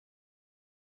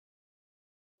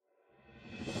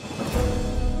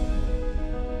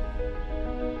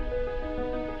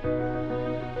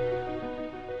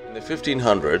the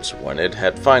 1500s, when it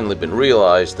had finally been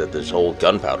realized that this whole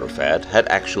gunpowder fad had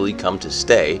actually come to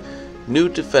stay, new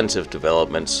defensive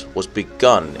developments was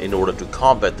begun in order to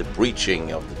combat the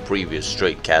breaching of the previous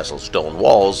straight castle stone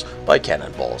walls by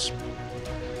cannonballs.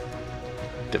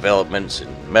 Developments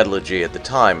in metallurgy at the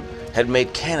time had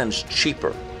made cannons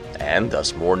cheaper and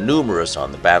thus more numerous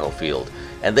on the battlefield,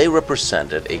 and they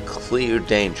represented a clear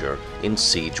danger in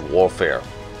siege warfare.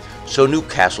 So new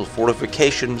castle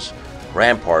fortifications,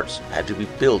 ramparts had to be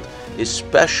built,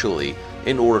 especially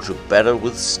in order to better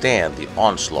withstand the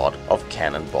onslaught of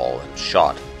cannonball and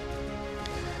shot.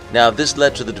 Now this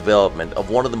led to the development of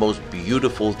one of the most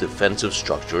beautiful defensive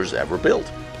structures ever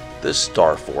built, the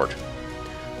Star Fort.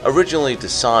 Originally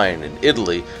designed in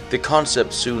Italy, the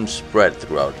concept soon spread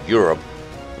throughout Europe,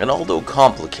 and although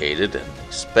complicated and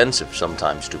expensive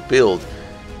sometimes to build,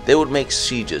 they would make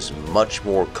sieges much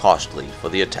more costly for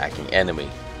the attacking enemy.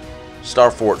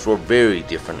 Star forts were very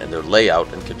different in their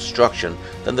layout and construction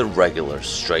than the regular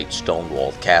straight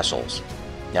stone-walled castles.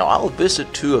 Now I'll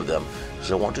visit two of them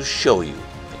because I want to show you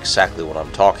exactly what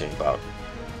I'm talking about.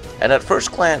 And at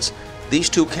first glance, these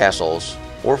two castles,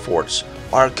 or forts,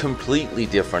 are completely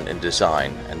different in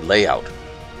design and layout.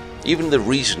 Even the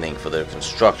reasoning for their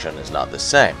construction is not the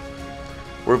same.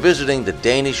 We're visiting the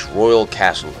Danish Royal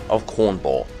Castle of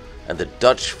Kronborg and the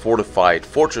Dutch fortified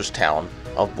fortress town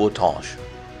of Bourtange.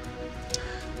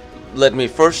 Let me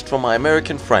first, for my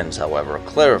American friends, however,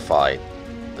 clarify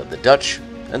that the Dutch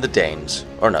and the Danes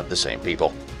are not the same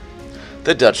people.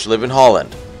 The Dutch live in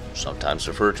Holland, sometimes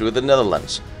referred to as the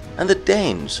Netherlands, and the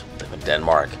Danes live in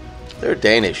Denmark. They're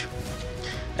Danish,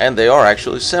 and they are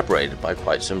actually separated by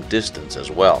quite some distance as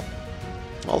well.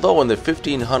 Although in the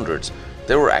 1500s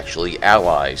they were actually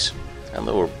allies, and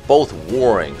they were both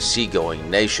warring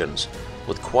seagoing nations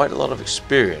with quite a lot of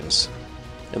experience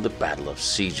in the Battle of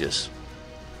Sieges.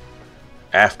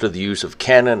 After the use of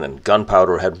cannon and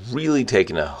gunpowder had really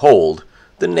taken a hold,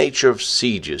 the nature of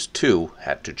sieges too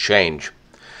had to change.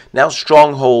 Now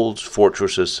strongholds,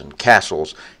 fortresses, and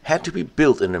castles had to be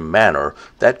built in a manner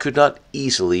that could not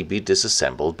easily be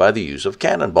disassembled by the use of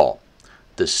cannonball.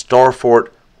 The Star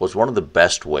Fort was one of the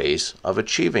best ways of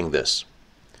achieving this.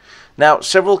 Now,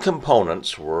 several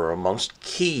components were amongst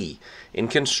key in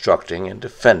constructing and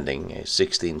defending a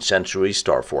 16th century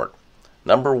Star Fort.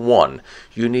 Number one,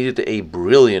 you needed a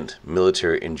brilliant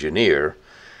military engineer.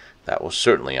 That was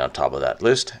certainly on top of that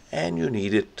list, and you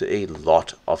needed a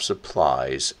lot of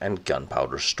supplies and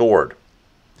gunpowder stored.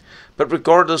 But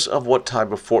regardless of what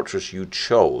type of fortress you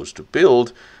chose to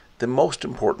build, the most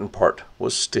important part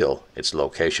was still its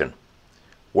location.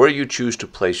 Where you choose to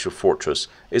place your fortress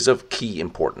is of key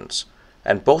importance,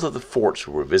 and both of the forts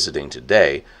we're visiting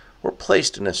today were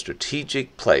placed in a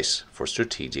strategic place for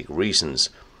strategic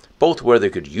reasons, both where they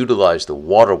could utilize the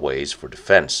waterways for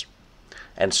defense.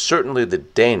 And certainly the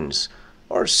Danes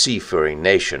are a seafaring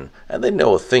nation, and they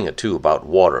know a thing or two about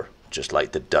water, just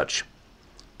like the Dutch.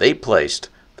 They placed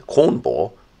the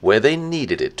Kronborg where they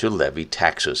needed it to levy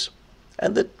taxes.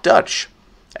 And the Dutch,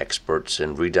 experts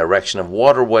in redirection of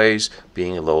waterways,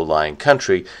 being a low-lying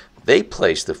country, they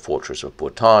placed the fortress of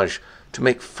Bourtange to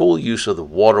make full use of the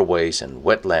waterways and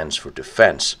wetlands for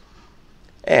defense.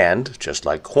 And, just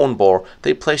like Kronborg,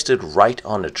 they placed it right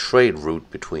on a trade route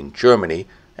between Germany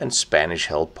and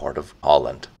Spanish-held part of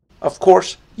Holland. Of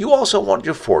course, you also want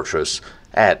your fortress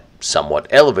at somewhat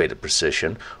elevated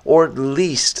position, or at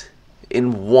least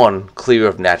in one clear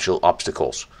of natural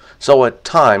obstacles. So at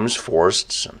times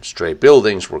forests and stray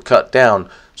buildings were cut down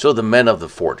so the men of the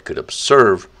fort could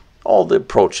observe all the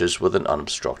approaches with an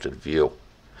unobstructed view.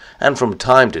 And from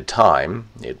time to time,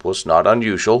 it was not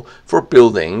unusual for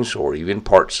buildings or even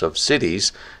parts of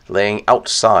cities laying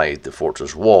outside the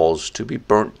fortress walls to be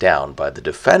burnt down by the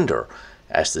defender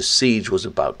as the siege was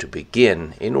about to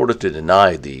begin in order to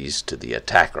deny these to the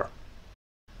attacker.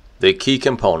 The key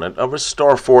component of a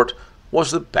Star Fort was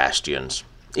the bastions.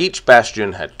 Each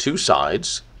bastion had two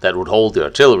sides that would hold the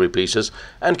artillery pieces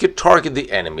and could target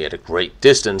the enemy at a great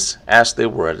distance as they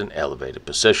were at an elevated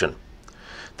position.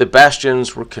 The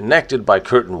bastions were connected by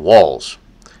curtain walls.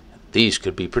 These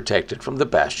could be protected from the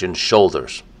bastion's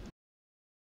shoulders.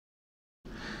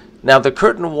 Now the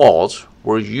curtain walls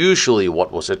were usually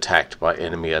what was attacked by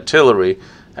enemy artillery,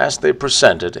 as they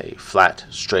presented a flat,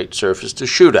 straight surface to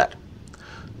shoot at.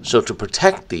 So to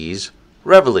protect these,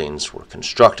 ravelins were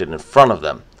constructed in front of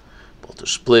them, both to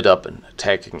split up an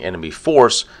attacking enemy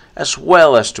force as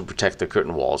well as to protect the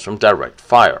curtain walls from direct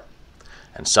fire.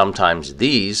 And sometimes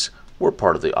these were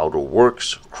part of the outer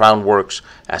works, crown works,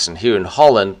 as in here in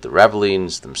Holland, the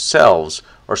ravelins themselves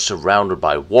are surrounded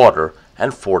by water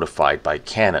and fortified by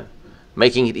cannon,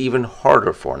 making it even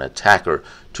harder for an attacker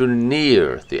to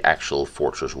near the actual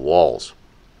fortress walls.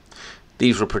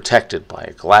 These were protected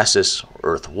by glacis or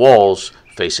earth walls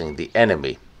facing the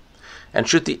enemy, and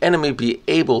should the enemy be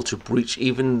able to breach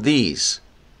even these,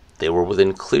 they were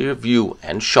within clear view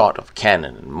and shot of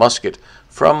cannon and musket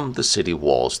from the city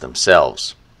walls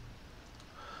themselves.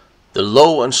 The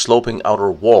low and sloping outer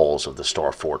walls of the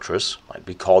Star Fortress might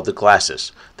be called the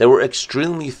glacis. They were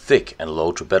extremely thick and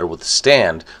low to better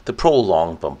withstand the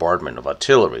prolonged bombardment of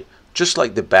artillery, just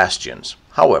like the bastions,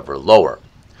 however lower.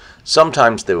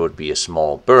 Sometimes there would be a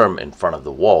small berm in front of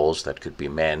the walls that could be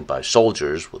manned by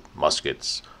soldiers with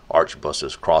muskets,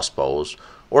 arquebuses, crossbows,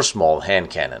 or small hand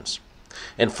cannons.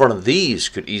 In front of these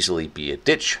could easily be a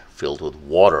ditch filled with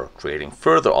water, creating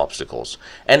further obstacles,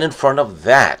 and in front of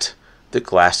that, the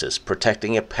glacis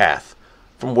protecting a path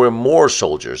from where more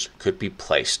soldiers could be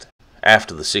placed.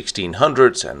 After the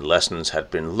 1600s and lessons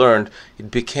had been learned, it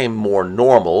became more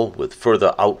normal with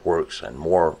further outworks and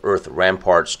more earth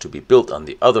ramparts to be built on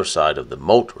the other side of the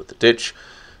moat or the ditch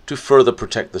to further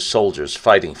protect the soldiers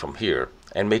fighting from here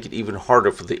and make it even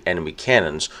harder for the enemy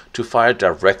cannons to fire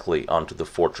directly onto the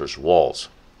fortress walls.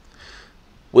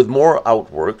 With more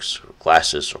outworks, or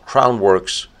glacis or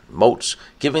crownworks, moats,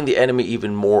 giving the enemy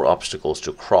even more obstacles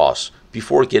to cross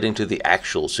before getting to the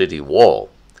actual city wall,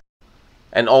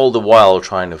 and all the while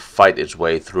trying to fight its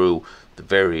way through the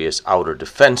various outer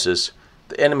defenses,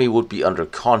 the enemy would be under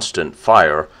constant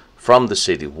fire from the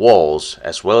city walls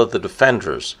as well as the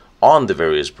defenders on the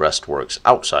various breastworks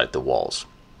outside the walls.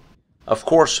 Of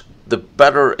course, the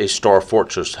better a Star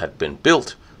Fortress had been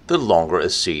built, the longer a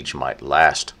siege might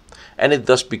last, and it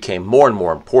thus became more and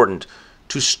more important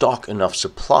to stock enough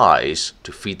supplies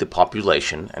to feed the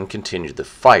population and continue the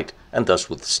fight, and thus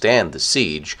withstand the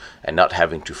siege and not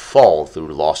having to fall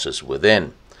through losses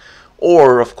within.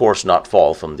 Or, of course, not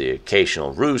fall from the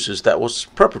occasional ruses that was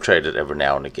perpetrated every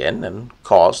now and again and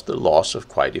caused the loss of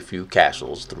quite a few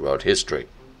castles throughout history.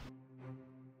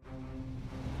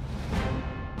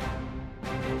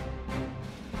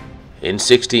 In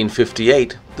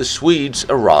 1658, the Swedes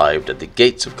arrived at the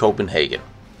gates of Copenhagen.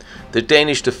 The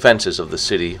Danish defenses of the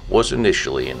city was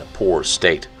initially in a poor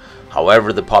state.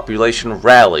 However, the population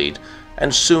rallied,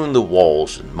 and soon the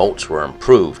walls and moats were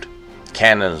improved.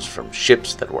 Cannons from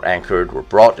ships that were anchored were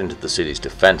brought into the city's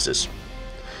defenses,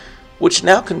 which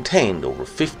now contained over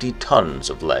 50 tons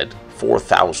of lead,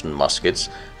 4,000 muskets,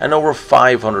 and over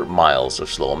 500 miles of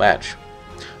slow match.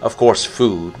 Of course,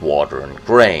 food, water, and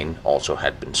grain also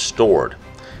had been stored,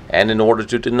 and in order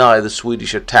to deny the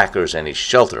Swedish attackers any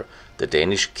shelter, the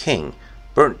Danish king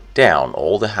burnt down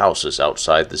all the houses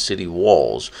outside the city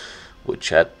walls, which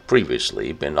had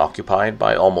previously been occupied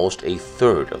by almost a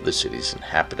third of the city's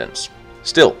inhabitants.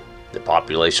 Still, the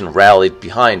population rallied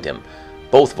behind him.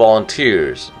 Both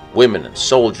volunteers, women, and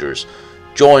soldiers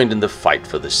joined in the fight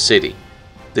for the city.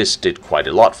 This did quite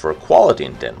a lot for equality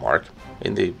in Denmark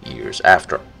in the years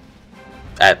after.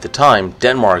 At the time,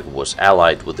 Denmark was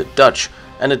allied with the Dutch,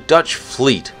 and a Dutch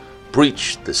fleet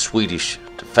breached the Swedish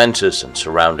defenses and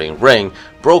surrounding ring,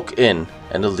 broke in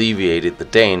and alleviated the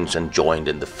Danes and joined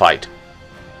in the fight.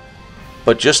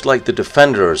 But just like the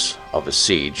defenders of a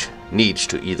siege needs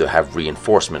to either have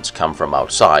reinforcements come from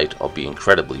outside or be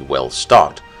incredibly well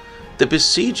stocked, the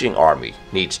besieging army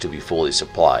needs to be fully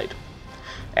supplied.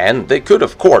 And they could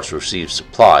of course receive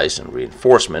supplies and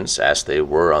reinforcements as they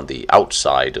were on the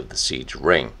outside of the siege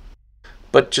ring.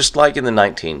 But just like in the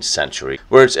 19th century,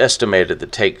 where it's estimated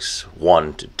it takes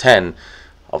 1 to 10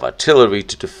 of artillery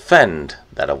to defend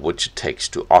that of which it takes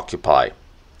to occupy.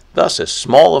 Thus, a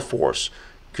smaller force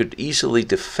could easily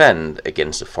defend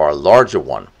against a far larger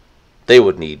one. They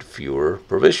would need fewer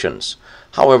provisions.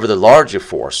 However, the larger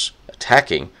force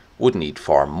attacking would need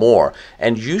far more,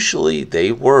 and usually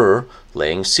they were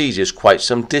laying sieges quite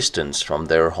some distance from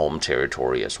their home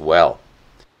territory as well.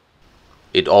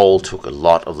 It all took a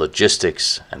lot of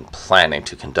logistics and planning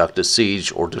to conduct a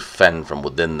siege or defend from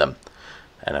within them.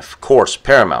 And of course,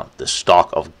 paramount, the stock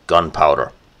of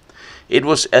gunpowder. It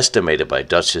was estimated by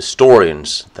Dutch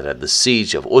historians that at the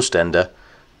siege of Ostende,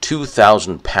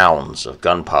 2,000 pounds of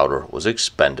gunpowder was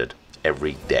expended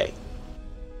every day.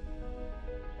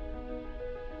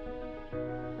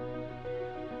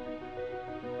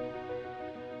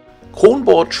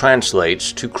 Kronborg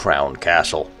translates to Crown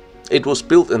Castle. It was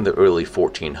built in the early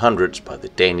 1400s by the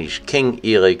Danish King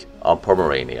Erik of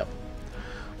Pomerania.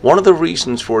 One of the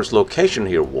reasons for its location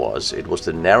here was it was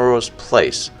the narrowest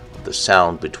place of the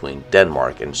sound between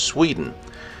Denmark and Sweden,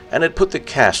 and it put the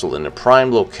castle in a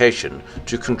prime location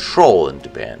to control and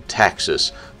demand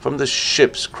taxes from the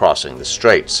ships crossing the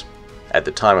straits. At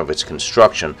the time of its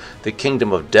construction, the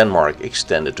Kingdom of Denmark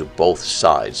extended to both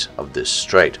sides of this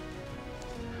strait.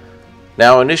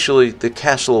 Now, initially, the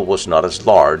castle was not as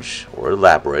large or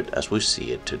elaborate as we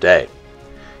see it today.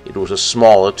 It was a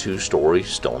smaller two-story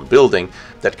stone building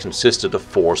that consisted of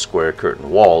 4 square curtain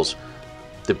walls.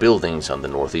 The buildings on the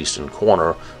northeastern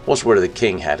corner was where the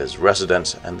king had his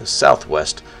residence, and the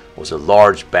southwest was a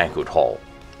large banquet hall,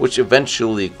 which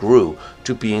eventually grew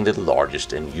to being the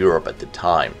largest in Europe at the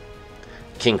time.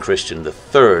 King Christian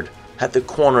III had the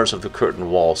corners of the curtain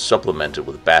wall supplemented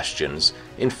with bastions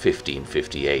in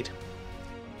 1558.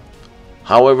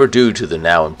 However, due to the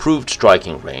now improved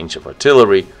striking range of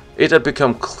artillery, it had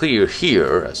become clear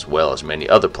here, as well as many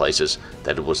other places,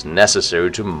 that it was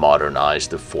necessary to modernize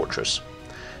the fortress.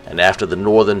 And after the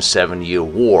Northern Seven-Year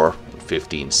War in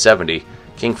 1570,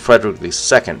 King Frederick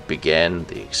II began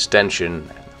the extension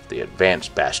of the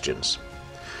advanced bastions.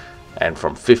 And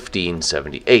from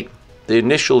 1578, the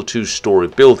initial 2-story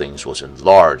buildings was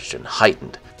enlarged and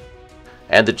heightened,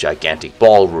 and the gigantic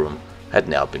ballroom had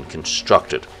now been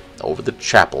constructed over the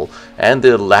chapel, and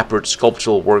the elaborate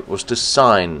sculptural work was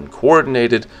designed and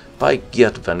coordinated by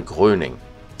Geert van Gröning,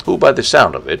 who by the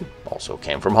sound of it also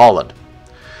came from Holland.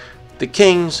 The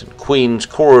King's and Queen's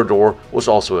corridor was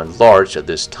also enlarged at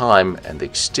this time, and the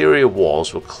exterior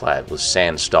walls were clad with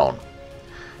sandstone.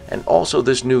 And also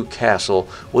this new castle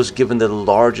was given the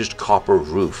largest copper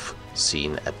roof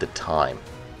seen at the time.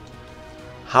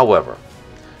 However,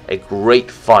 a great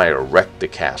fire wrecked the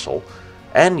castle,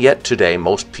 and yet today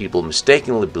most people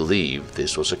mistakenly believe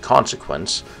this was a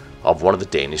consequence of one of the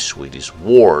Danish-Swedish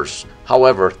wars.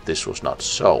 However, this was not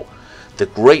so. The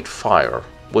Great Fire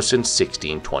was in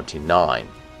 1629,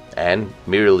 and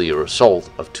merely a result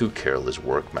of 2 careless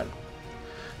workmen.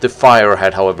 The fire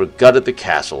had, however, gutted the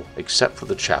castle except for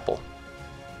the chapel.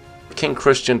 King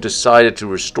Christian decided to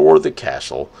restore the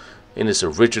castle in its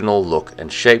original look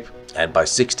and shape, and by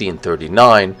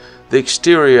 1639 the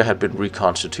exterior had been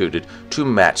reconstituted to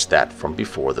match that from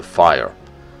before the fire.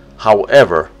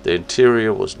 However, the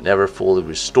interior was never fully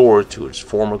restored to its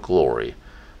former glory,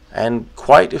 and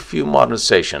quite a few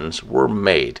modernizations were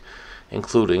made,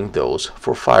 including those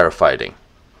for firefighting.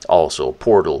 Also,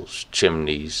 portals,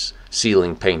 chimneys,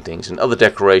 ceiling paintings, and other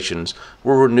decorations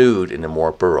were renewed in a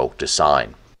more Baroque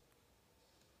design.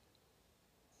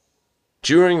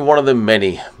 During one of the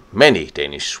many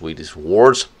Danish-Swedish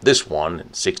wars, this one in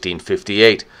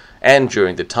 1658, and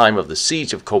during the time of the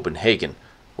siege of Copenhagen,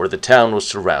 where the town was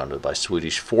surrounded by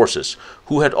Swedish forces,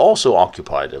 who had also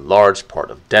occupied a large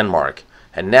part of Denmark,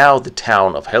 and now the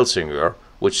town of Helsingør,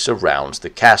 which surrounds the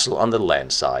castle on the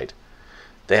land side.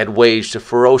 They had waged a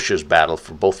ferocious battle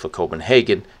both for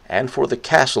Copenhagen and for the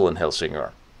castle in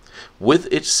Helsingør.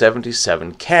 With its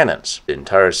 77 cannons, the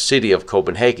entire city of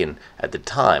Copenhagen at the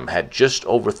time had just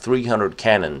over 300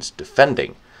 cannons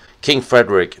defending. King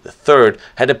Frederick III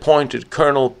had appointed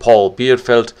Colonel Paul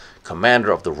Bierfeldt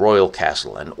commander of the Royal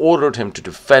Castle and ordered him to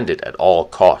defend it at all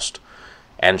cost.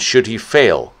 And should he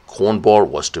fail, Kronborg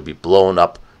was to be blown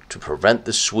up to prevent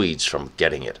the Swedes from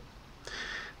getting it.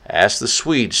 As the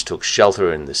Swedes took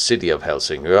shelter in the city of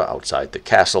Helsingør outside the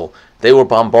castle, they were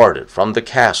bombarded from the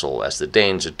castle as the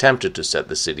Danes attempted to set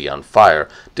the city on fire,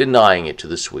 denying it to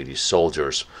the Swedish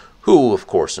soldiers, who, of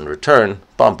course, in return,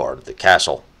 bombarded the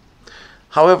castle.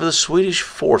 However, the Swedish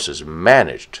forces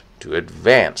managed to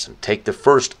advance and take the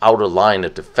first outer line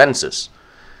of defenses,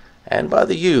 and by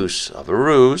the use of a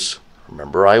ruse,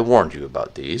 remember I warned you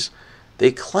about these,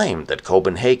 they claimed that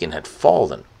Copenhagen had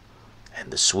fallen,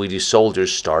 and the Swedish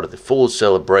soldiers started the full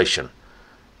celebration,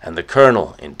 and the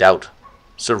colonel, in doubt,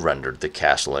 surrendered the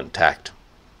castle intact.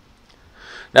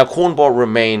 Now, Kronborg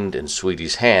remained in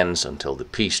Swedish hands until the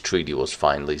peace treaty was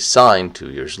finally signed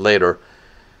 2 years later,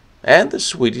 and the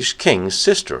Swedish king's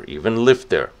sister even lived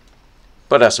there.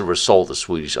 But as a result of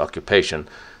Swedish occupation,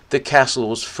 the castle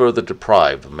was further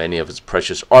deprived of many of its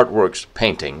precious artworks,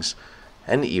 paintings,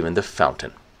 and even the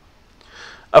fountain.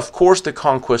 Of course, the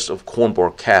conquest of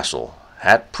Kronborg Castle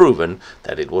had proven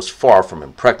that it was far from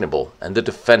impregnable, and the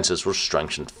defenses were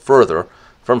strengthened further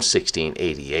from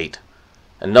 1688.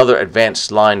 Another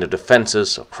advanced line of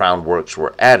defenses or crown works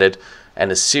were added,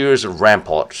 and a series of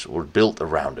ramparts were built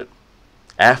around it.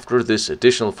 After this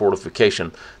additional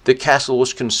fortification, the castle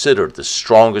was considered the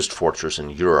strongest fortress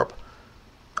in Europe,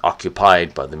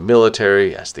 occupied by the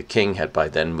military as the king had by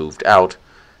then moved out,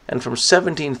 and from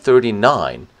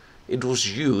 1739 it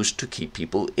was used to keep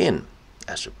people in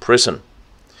as a prison.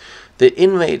 The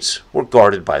inmates were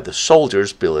guarded by the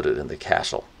soldiers billeted in the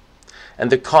castle,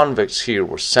 and the convicts here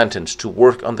were sentenced to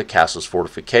work on the castle's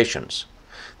fortifications.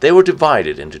 They were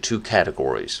divided into 2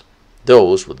 categories: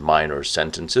 those with minor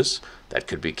sentences that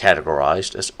could be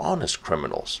categorized as honest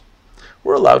criminals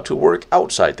were allowed to work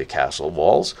outside the castle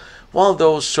walls, while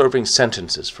those serving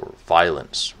sentences for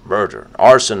violence, murder,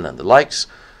 arson, and the likes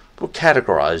were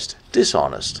categorized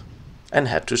dishonest and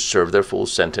had to serve their full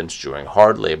sentence during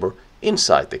hard labor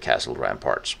inside the castle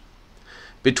ramparts.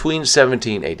 Between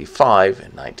 1785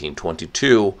 and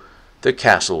 1922, the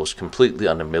castle was completely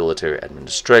under military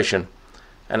administration,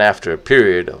 and after a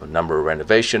period of a number of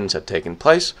renovations had taken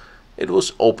place, it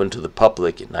was opened to the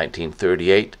public in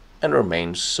 1938 and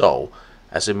remains so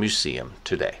as a museum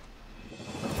today.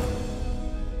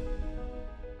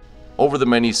 Over the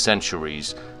many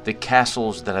centuries, the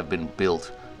castles that have been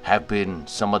built have been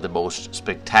some of the most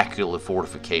spectacular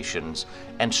fortifications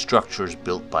and structures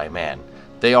built by man.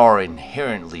 They are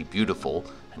inherently beautiful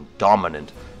and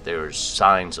dominant. There are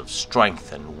signs of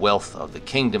strength and wealth of the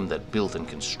kingdom that built and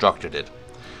constructed it.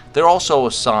 They're also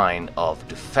a sign of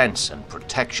defense and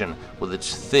protection with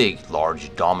its thick,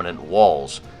 large, dominant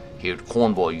walls. Here at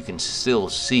Kronborg you can still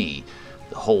see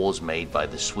the holes made by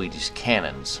the Swedish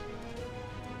cannons.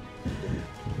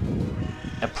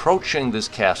 Approaching this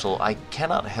castle, I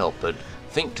cannot help but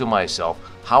think to myself,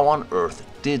 how on earth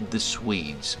did the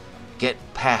Swedes get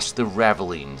past the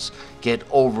ravelins, get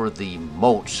over the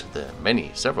moats,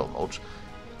 several moats?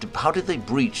 How did they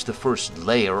breach the first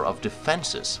layer of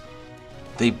defenses?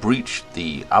 They breached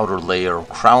the outer layer of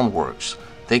crownworks.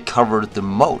 They covered the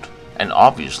moat, and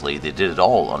obviously they did it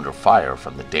all under fire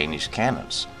from the Danish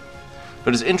cannons.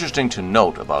 But it's interesting to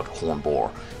note about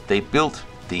Kronborg, they built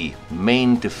the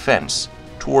main defense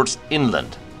towards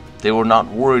inland. They were not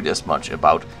worried as much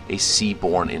about a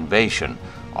seaborne invasion.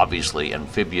 Obviously,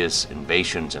 amphibious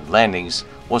invasions and landings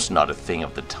was not a thing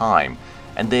of the time,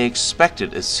 and they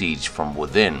expected a siege from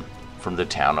within, from the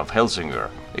town of Helsingør,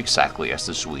 exactly as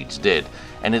the Swedes did,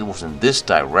 and it was in this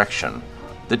direction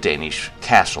the Danish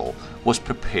castle was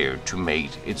prepared to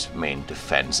make its main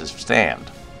defenses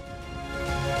stand.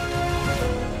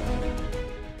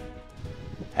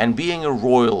 And being a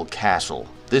royal castle,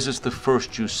 this is the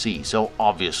first you see, so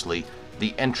obviously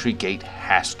the entry gate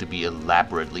has to be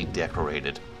elaborately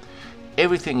decorated.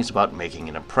 Everything is about making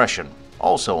an impression,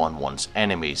 also on one's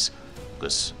enemies,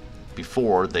 because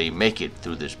before they make it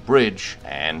through this bridge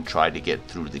and try to get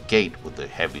through the gate with the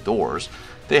heavy doors,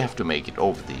 they have to make it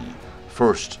over the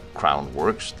first crown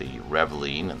works, the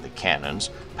ravelin and the cannons,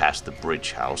 past the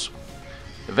bridge house.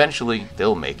 Eventually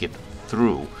they'll make it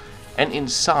through, and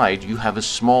inside you have a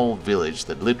small village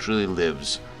that literally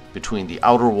lives between the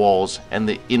outer walls and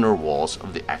the inner walls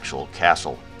of the actual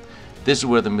castle. This is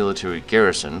where the military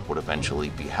garrison would eventually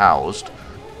be housed.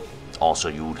 Also,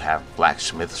 you would have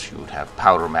blacksmiths, you would have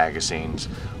powder magazines.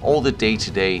 All the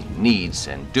day-to-day needs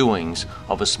and doings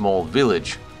of a small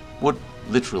village would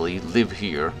literally live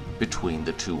here between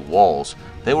the two walls.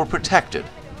 They were protected,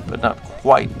 but not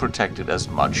quite protected as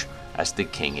much as the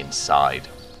king inside.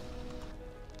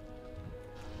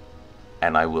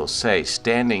 And I will say,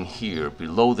 standing here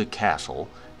below the castle,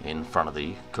 in front of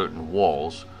the curtain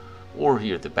walls, or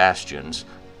here at the bastions,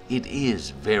 it is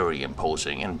very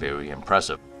imposing and very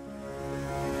impressive.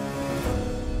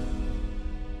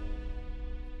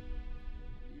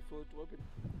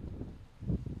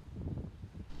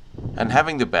 And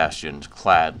having the bastions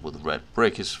clad with red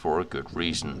brick is for a good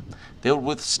reason. They'll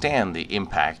withstand the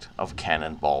impact of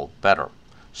cannonball better.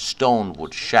 Stone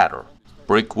would shatter,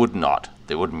 brick would not.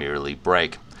 They would merely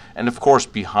break. And of course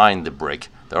behind the brick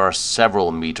there are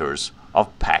several meters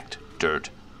of packed dirt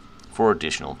for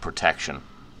additional protection.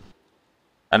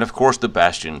 And of course the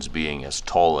bastions, being as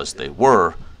tall as they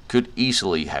were, could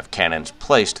easily have cannons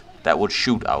placed that would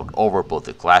shoot out over both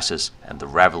the glasses and the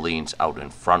ravelins out in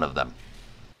front of them.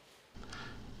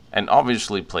 And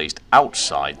obviously placed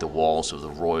outside the walls of the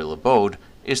royal abode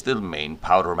is the main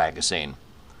powder magazine.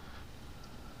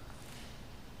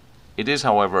 It is,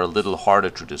 however, a little harder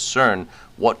to discern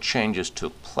what changes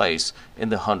took place in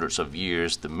the hundreds of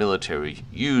years the military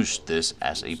used this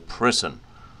as a prison.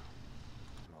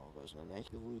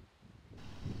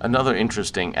 Another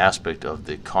interesting aspect of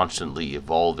the constantly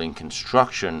evolving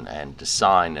construction and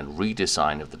design and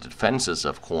redesign of the defenses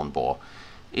of Kronborg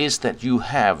is that you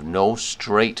have no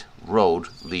straight road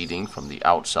leading from the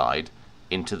outside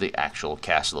into the actual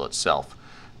castle itself.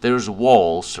 There's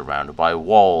walls surrounded by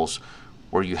walls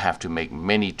where you have to make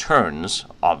many turns,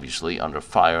 obviously under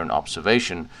fire and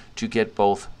observation, to get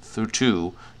both through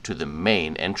to the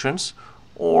main entrance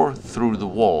or through the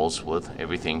walls with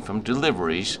everything from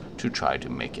deliveries to try to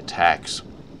make attacks.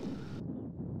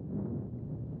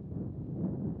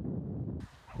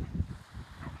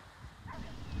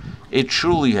 It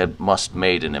truly must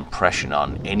made an impression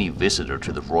on any visitor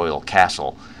to the royal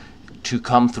castle to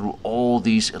come through all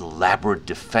these elaborate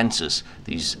defenses,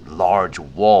 these large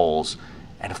walls,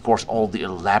 and of course all the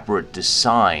elaborate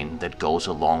design that goes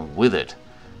along with it.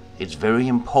 It's very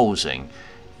imposing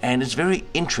and it's very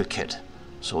intricate.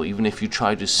 So even if you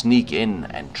try to sneak in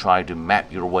and try to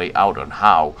map your way out on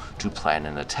how to plan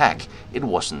an attack, it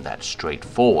wasn't that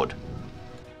straightforward.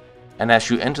 And as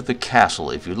you enter the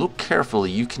castle, if you look carefully,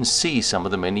 you can see some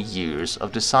of the many years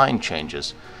of design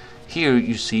changes. Here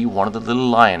you see one of the little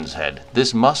lion's head.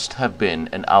 This must have been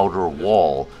an outer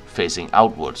wall facing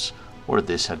outwards, where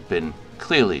this had been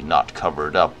clearly not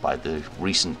covered up by the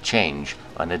recent change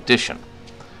and addition.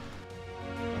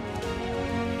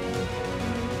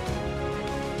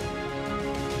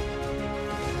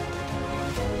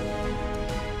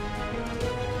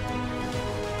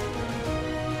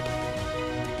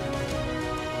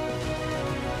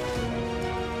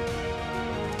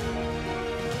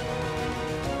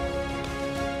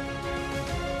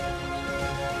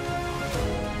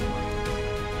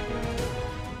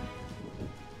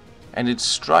 And it's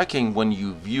striking when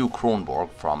you view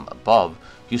Kronborg from above.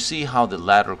 You see how the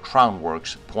ladder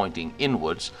crownworks pointing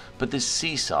inwards, but the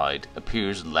seaside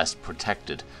appears less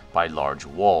protected by large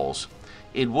walls.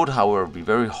 It would, however, be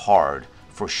very hard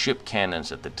for ship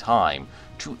cannons at the time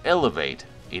to elevate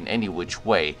in any which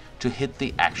way to hit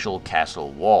the actual castle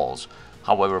walls.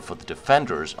 However, for the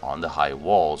defenders on the high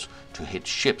walls to hit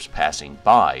ships passing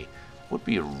by would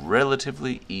be a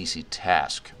relatively easy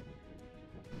task.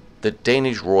 The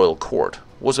Danish royal court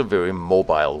was a very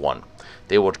mobile one.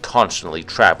 They would constantly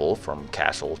travel from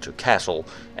castle to castle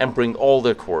and bring all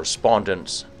their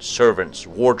correspondence, servants,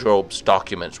 wardrobes,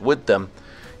 documents with them.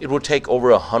 It would take over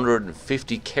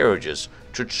 150 carriages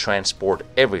to transport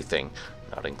everything,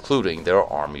 not including their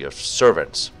army of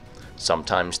servants.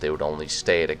 Sometimes they would only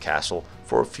stay at a castle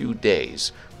for a few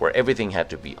days, where everything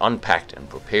had to be unpacked and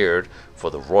prepared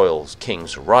for the royal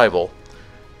king's arrival.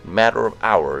 In a matter of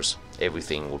hours,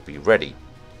 everything would be ready,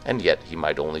 and yet he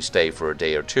might only stay for a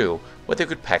day or two, where they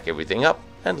could pack everything up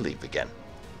and leave again.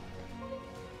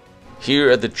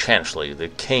 Here at the Chancellery, the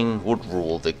king would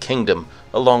rule the kingdom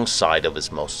alongside of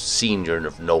his most senior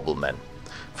of noblemen.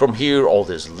 From here all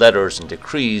his letters and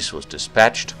decrees was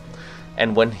dispatched,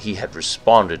 and when he had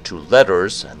responded to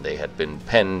letters, and they had been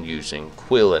penned using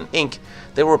quill and ink,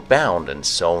 they were bound and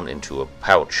sewn into a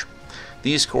pouch.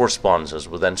 These correspondences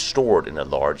were then stored in a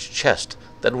large chest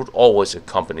that would always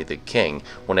accompany the king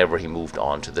whenever he moved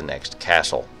on to the next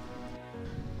castle.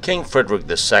 King Frederick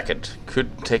II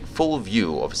could take full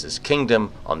view of his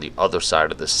kingdom on the other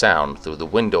side of the Sound through the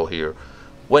window here,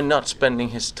 when not spending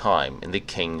his time in the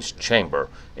king's chamber,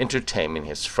 entertaining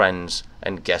his friends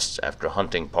and guests after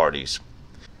hunting parties.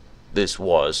 This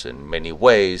was, in many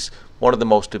ways, one of the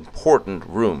most important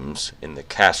rooms in the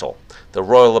castle. The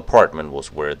royal apartment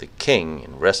was where the king,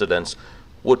 in residence,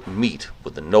 would meet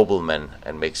with the noblemen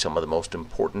and make some of the most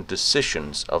important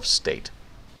decisions of state.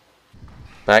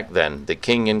 Back then, the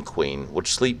king and queen would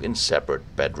sleep in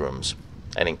separate bedrooms,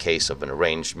 and in case of an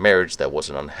arranged marriage that was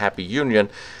an unhappy union,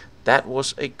 that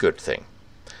was a good thing.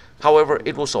 However,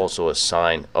 it was also a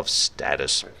sign of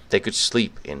status. They could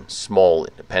sleep in small,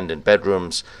 independent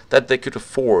bedrooms that they could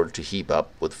afford to heap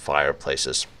up with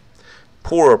fireplaces.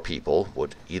 Poorer people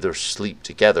would either sleep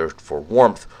together for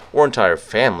warmth, or entire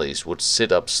families would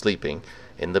sit up sleeping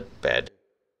in the bed.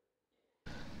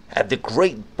 At the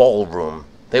great ballroom,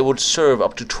 they would serve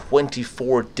up to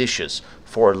 24 dishes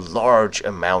for a large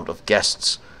amount of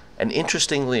guests. And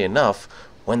interestingly enough,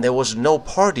 when there was no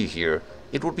party here,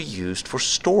 it would be used for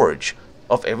storage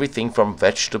of everything from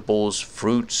vegetables,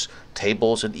 fruits,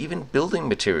 tables, and even building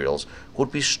materials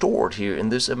would be stored here in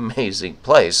this amazing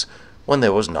place when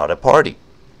there was not a party.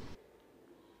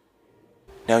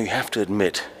 Now you have to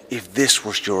admit, if this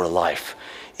was your life,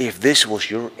 if this was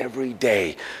your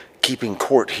everyday, keeping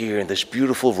court here in this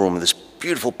beautiful room, in this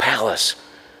beautiful palace,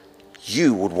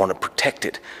 you would want to protect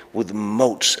it with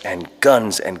moats and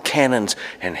guns and cannons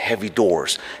and heavy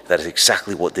doors. That is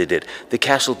exactly what they did. The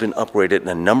castle has been upgraded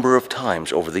a number of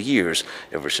times over the years,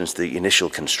 ever since the initial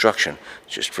construction,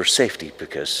 just for safety,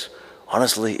 because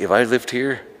honestly, if I lived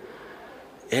here,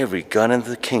 every gun in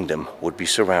the kingdom would be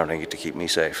surrounding it to keep me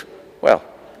safe. Well,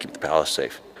 keep the palace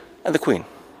safe. And the queen,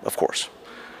 of course.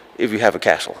 If you have a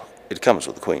castle, it comes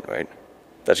with the queen, right?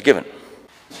 That's a given.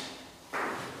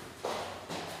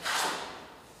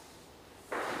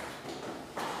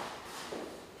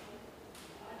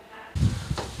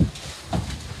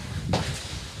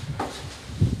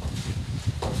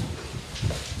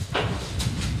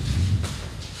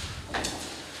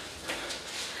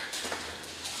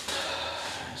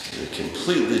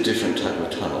 Completely different type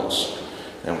of tunnels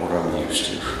than what I'm used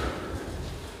to.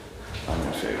 I'm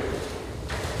in favor.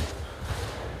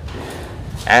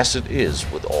 As it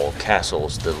is with all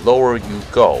castles, the lower you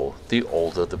go, the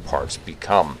older the parts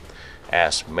become,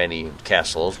 as many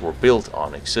castles were built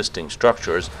on existing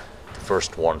structures, the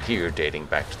first one here dating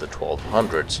back to the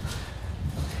 1200s.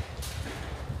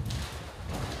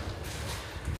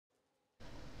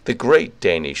 The great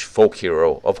Danish folk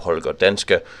hero of Holger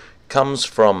Danske comes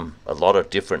from a lot of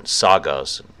different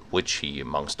sagas, in which he,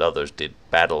 amongst others, did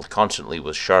battle constantly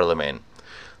with Charlemagne.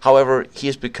 However, he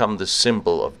has become the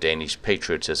symbol of Danish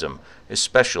patriotism,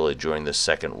 especially during the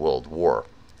Second World War.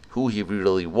 Who he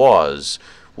really was,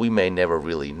 we may never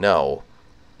really know,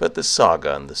 but the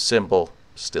saga and the symbol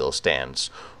still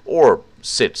stands, or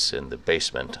sits in the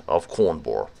basement of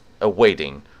Kronborg,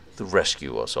 awaiting to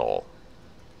rescue us all.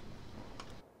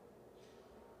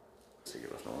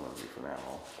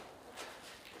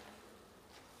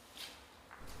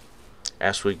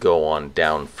 As we go on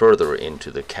down further into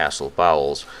the castle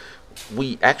bowels,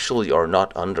 we actually are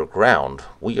not underground,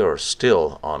 we are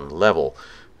still on level.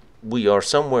 We are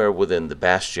somewhere within the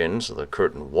bastions or the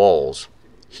curtain walls.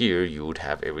 Here you would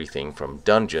have everything from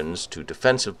dungeons to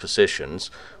defensive positions,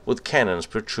 with cannons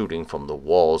protruding from the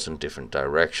walls in different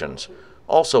directions.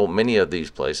 Also, many of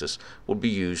these places would be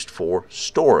used for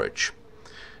storage,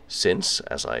 since,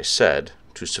 as I said,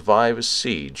 to survive a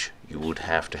siege, you would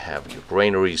have to have your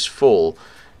granaries full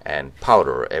and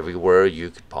powder everywhere you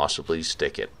could possibly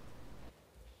stick it.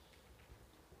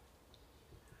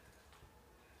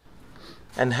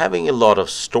 And having a lot of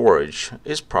storage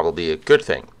is probably a good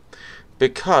thing,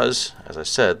 because, as I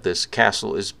said, this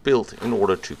castle is built in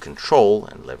order to control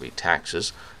and levy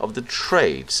taxes of the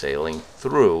trade sailing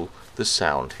through the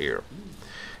Sound here.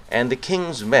 And the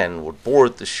king's men would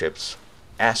board the ships,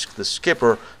 ask the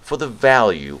skipper for the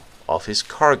value of his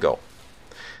cargo.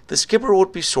 The skipper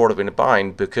would be sort of in a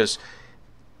bind, because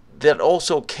that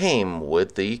also came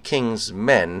with the king's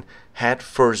men had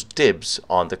first dibs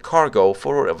on the cargo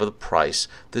for whatever the price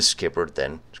the skipper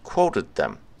then quoted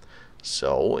them.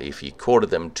 So if he quoted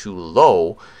them too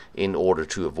low in order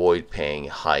to avoid paying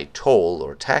a high toll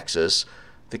or taxes,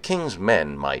 the king's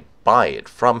men might buy it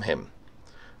from him.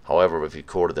 However, if he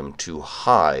quoted them too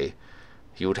high,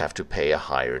 he would have to pay a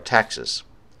higher taxes.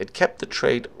 It kept the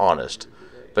trade honest,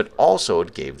 but also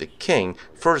it gave the king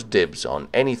first dibs on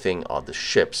anything on the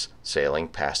ships sailing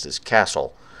past his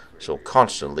castle, so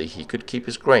constantly he could keep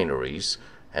his granaries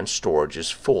and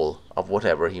storages full of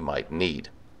whatever he might need.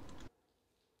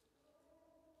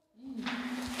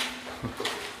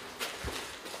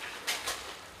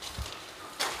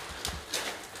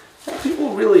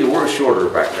 People really were shorter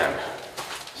back then,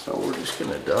 so we're just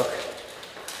gonna duck.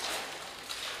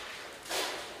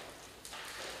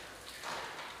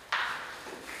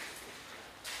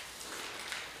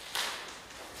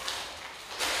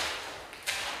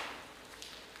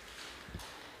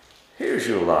 Here's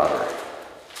your larder,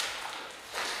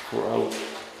 for I'll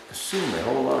assume a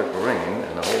whole lot of grain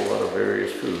and a whole lot of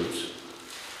various foods.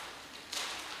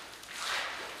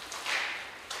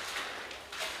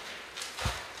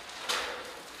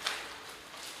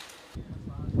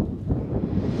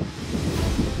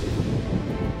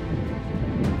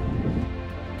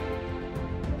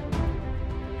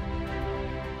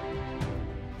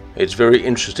 It's very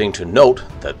interesting to note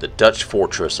that the Dutch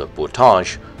fortress of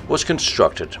Bourtange was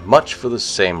constructed much for the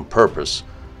same purpose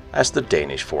as the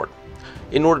Danish fort,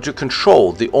 in order to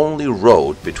control the only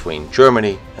road between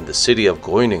Germany and the city of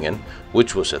Groningen,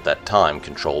 which was at that time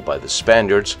controlled by the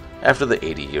Spaniards after the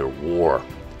 80-year War.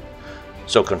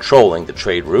 So controlling the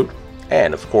trade route,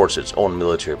 and of course its own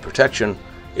military protection,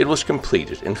 it was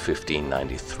completed in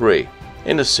 1593,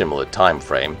 in a similar time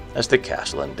frame as the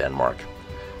castle in Denmark.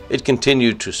 It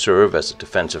continued to serve as a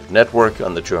defensive network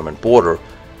on the German border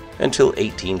until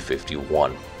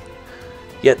 1851.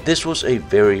 Yet this was a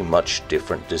very much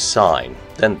different design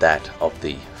than that of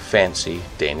the fancy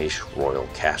Danish royal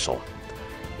castle.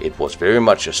 It was very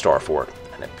much a star fort,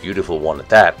 and a beautiful one at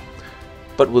that,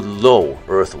 but with low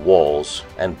earth walls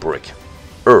and brick,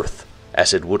 earth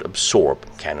as it would absorb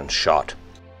cannon shot.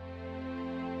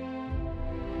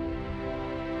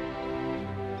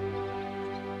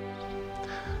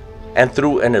 And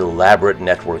through an elaborate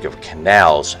network of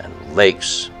canals and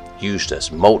lakes used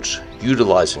as moats,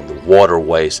 utilizing the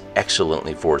waterways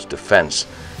excellently for its defense,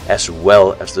 as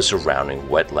well as the surrounding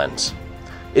wetlands.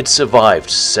 It survived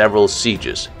several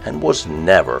sieges and was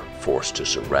never forced to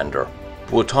surrender.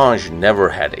 Bourtange never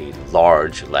had a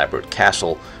large, elaborate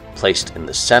castle placed in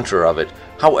the center of it.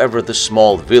 However, the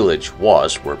small village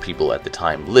was where people at the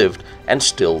time lived and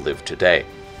still live today.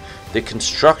 The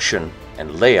construction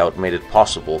and layout made it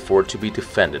possible for it to be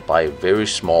defended by a very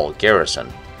small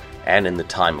garrison, and in the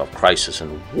time of crisis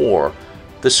and war,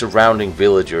 the surrounding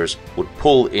villagers would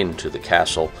pull into the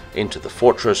castle, into the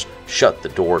fortress, shut the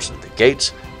doors and the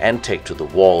gates, and take to the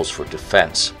walls for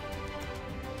defense.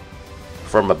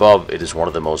 From above, it is one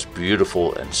of the most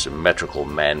beautiful and symmetrical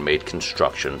man-made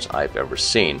constructions I've ever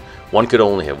seen. One could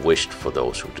only have wished for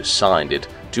those who designed it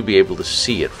to be able to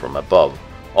see it from above,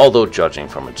 although judging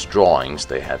from its drawings,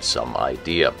 they had some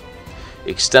idea.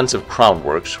 Extensive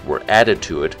crownworks were added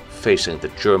to it, facing the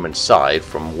German side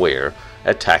from where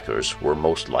attackers were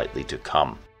most likely to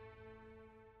come.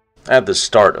 At the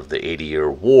start of the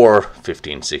 80-Year War,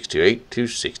 1568 to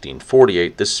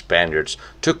 1648, the Spaniards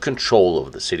took control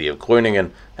of the city of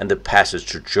Groningen and the passage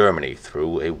to Germany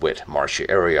through a wet, marshy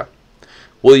area.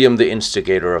 William, the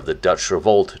instigator of the Dutch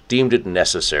revolt, deemed it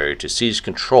necessary to seize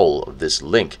control of this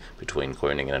link between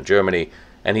Groningen and Germany,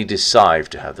 and he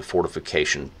decided to have the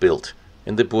fortification built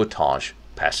in the Bourtange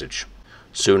passage.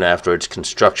 Soon after its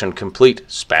construction complete,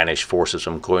 Spanish forces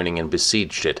from Groningen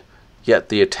besieged it, yet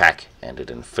the attack ended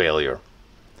in failure.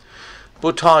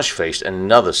 Bourtange faced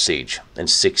another siege in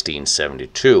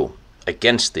 1672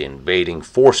 against the invading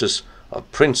forces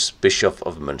of Prince Bishop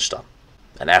of Münster,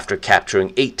 and after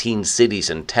capturing 18 cities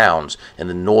and towns in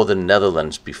the northern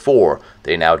Netherlands before,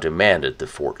 they now demanded the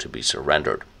fort to be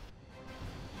surrendered.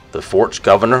 The fort's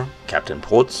governor, Captain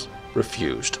Protz,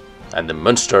 refused, and the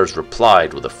Münsters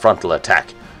replied with a frontal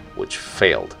attack, which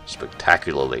failed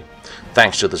spectacularly.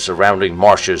 Thanks to the surrounding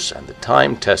marshes and the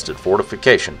time-tested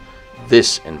fortification,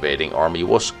 this invading army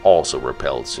was also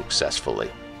repelled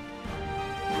successfully.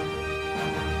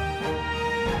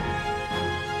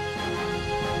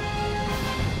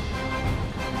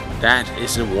 That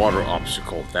is a water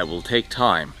obstacle that will take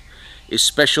time,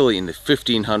 especially in the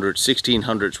 1500s,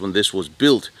 1600s when this was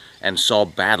built and saw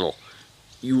battle.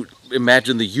 You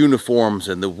imagine the uniforms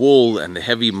and the wool and the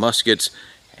heavy muskets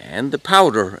and the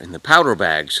powder in the powder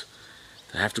bags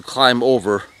that have to climb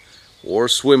over or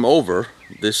swim over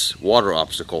this water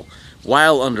obstacle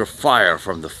while under fire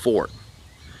from the fort.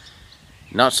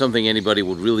 Not something anybody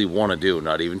would really want to do,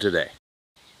 not even today.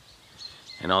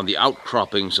 And on the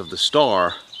outcroppings of the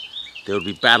star, there would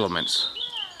be battlements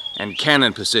and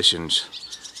cannon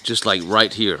positions, just like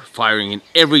right here, firing in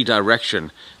every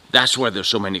direction. That's why there's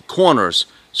so many corners,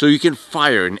 so you can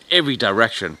fire in every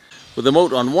direction. With the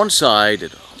moat on one side,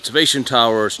 and observation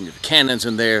towers, and you have cannons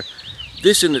in there,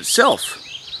 this in itself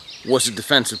was a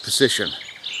defensive position,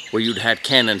 where you'd had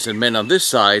cannons and men on this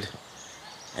side,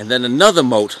 and then another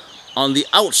moat on the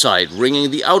outside,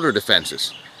 ringing the outer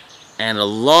defenses, and a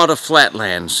lot of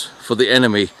flatlands for the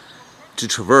enemy to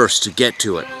traverse to get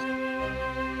to it.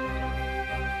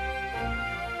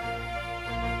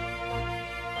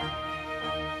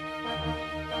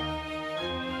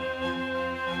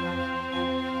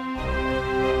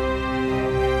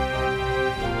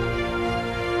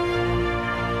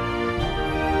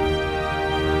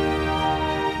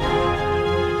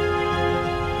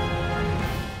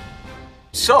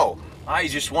 So, I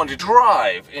just want to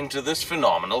drive into this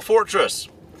phenomenal fortress,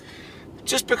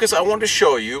 just because I want to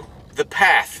show you the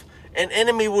path an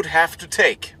enemy would have to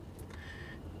take.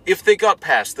 If they got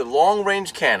past the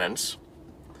long-range cannons,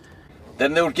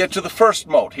 then they would get to the first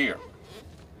moat here.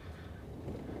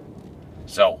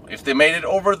 So, if they made it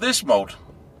over this moat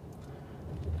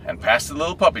and past the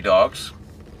little puppy dogs,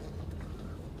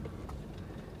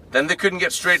 then they couldn't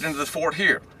get straight into the fort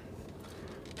here.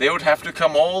 They would have to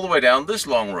come all the way down this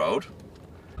long road,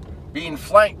 being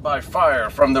flanked by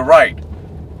fire from the right.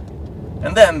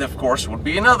 And then, of course, would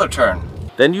be another turn.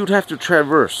 Then you'd have to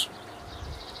traverse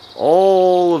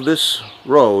all of this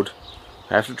road,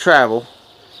 have to travel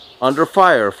under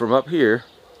fire from up here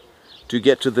to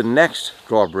get to the next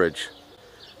drawbridge.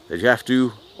 Then you have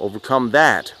to overcome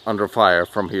that under fire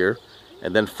from here,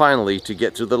 and then finally to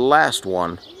get to the last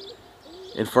one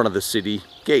in front of the city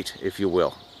gate, if you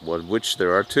will, which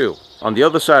there are two. On the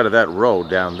other side of that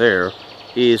road down there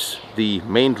is the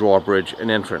main drawbridge and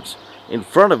entrance. In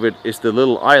front of it is the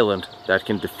little island that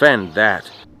can defend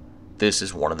that. This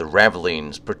is one of the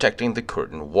ravelins protecting the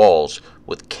curtain walls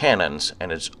with cannons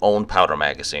and its own powder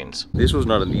magazines. This was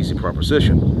not an easy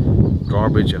proposition.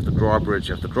 Drawbridge after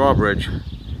drawbridge after drawbridge.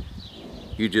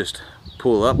 You just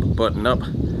pull up, button up,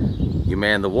 you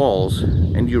man the walls,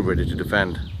 and you're ready to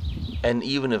defend. And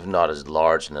even if not as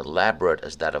large and elaborate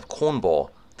as that of Kronborg,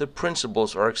 the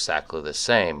principles are exactly the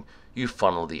same. You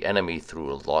funnel the enemy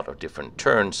through a lot of different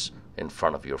turns in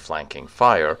front of your flanking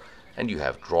fire, and you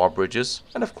have drawbridges,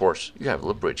 and of course you have a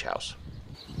little bridge house.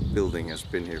 Building has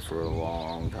been here for a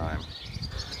long time.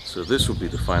 So this will be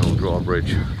the final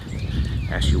drawbridge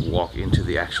as you walk into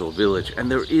the actual village. And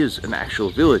there is an actual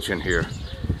village in here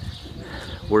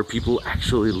where people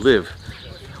actually live,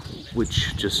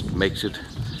 which just makes it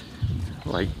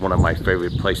Like one of my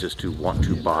favorite places to want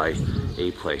to buy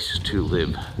a place to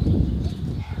live.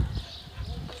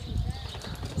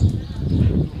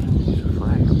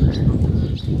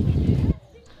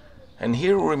 And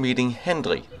here we're meeting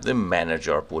Hendry, the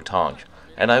manager of Bourtange.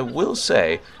 And I will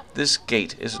say, this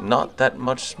gate is not that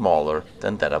much smaller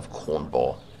than that of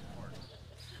Kronborg.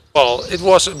 Well, it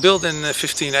was built in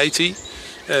 1580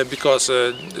 because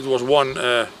it was one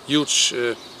huge,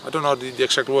 I don't know the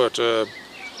exact word,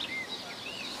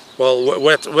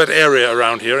 wet area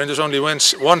around here, and there's only one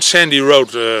sandy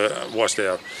road was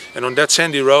there. And on that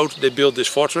sandy road they built this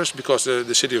fortress because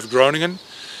the city of Groningen,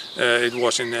 it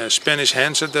was in Spanish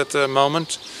hands at that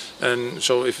moment, and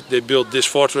so if they built this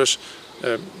fortress,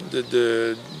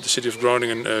 the city of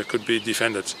Groningen could be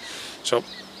defended. So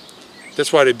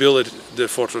that's why they built the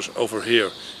fortress over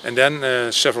here. And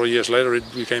then several years later it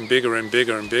became bigger and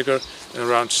bigger and bigger, and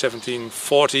around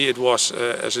 1740 it was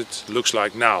as it looks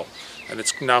like now. And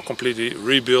it's now completely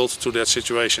rebuilt to that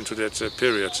situation, to that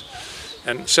period.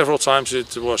 And several times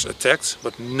it was attacked,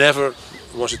 but never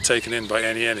was it taken in by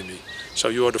any enemy. So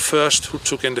you are the first who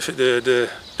took in the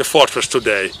fortress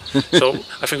today. So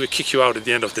I think we kick you out at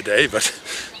the end of the day. But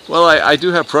well, I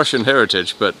do have Prussian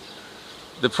heritage, but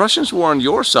the Prussians were on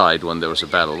your side when there was a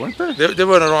battle, weren't they? They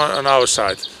were on our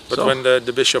side. But so, when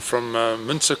the bishop from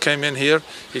Münster came in here,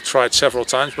 he tried several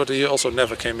times, but he also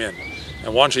never came in.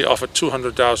 And once he offered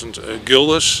 200,000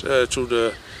 guilders to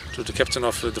the captain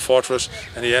of the fortress,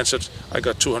 and he answered, "I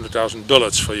got 200,000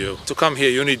 bullets for you. To come here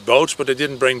you need boats," but they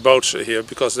didn't bring boats here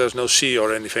because there's no sea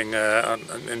or anything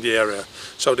in the area.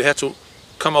 So they had to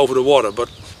come over the water, but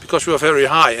because we were very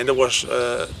high and there was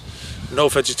no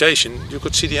vegetation, you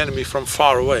could see the enemy from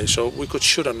far away, so we could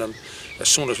shoot on them as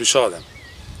soon as we saw them.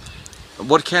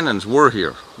 What cannons were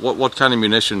here? What kind of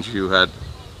munitions you had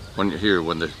when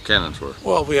the cannons were?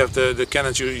 Well, we have the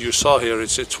cannons you saw here.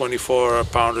 It's 24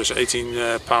 pounders,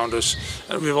 18 pounders,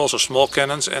 and we have also small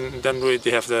cannons, and then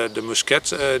they have the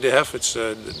musket they have, it's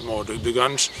more the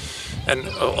guns, and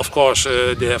of course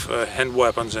they have hand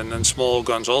weapons and small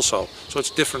guns also. So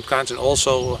it's different kinds, and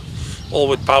also all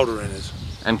with powder in it.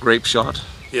 And grape shot?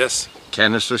 Yes.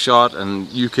 Canister shot, and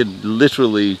you could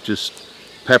literally just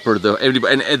pepper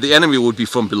and the enemy would be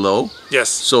from below. Yes.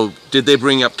 So did they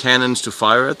bring up cannons to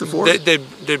fire at the fort?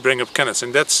 They bring up cannons,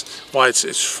 and that's why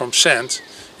it's from sand.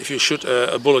 If you shoot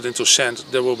a bullet into sand,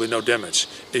 there will be no damage.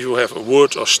 If you have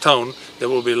wood or stone, there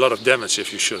will be a lot of damage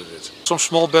if you shoot it. Some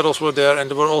small battles were there, and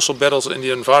there were also battles in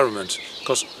the environment,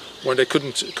 because when they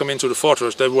couldn't come into the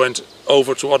fortress, they went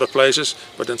over to other places,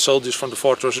 but then soldiers from the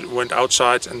fortress went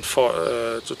outside and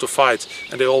to fight,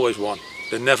 and they always won.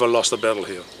 They never lost a battle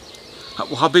here.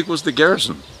 How big was the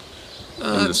garrison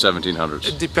in the 1700s?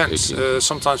 It depends.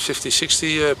 Sometimes 50,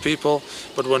 60 people,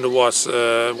 but when there was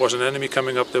an enemy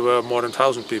coming up, there were more than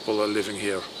 1,000 people living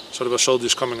here. So there were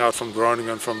soldiers coming out from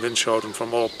Groningen, from Winschoten,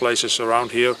 from all places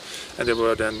around here, and they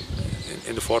were then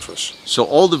in the fortress. So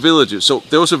all the villages, so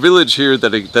there was a village here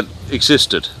that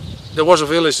existed? There was a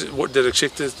village that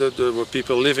existed, there were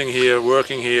people living here,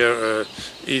 working here,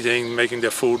 eating, making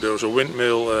their food. There was a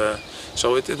windmill,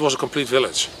 so it was a complete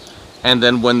village. And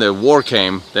then when the war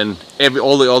came, then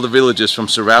all the villages from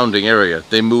surrounding area,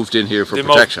 they moved in here for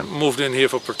protection. Moved in here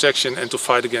for protection and to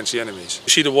fight against the enemies. You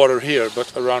see the water here,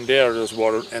 but around there there's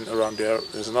water, and around there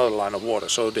there's another line of water.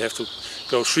 So they have to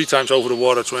go 3 times over the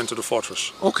water to enter the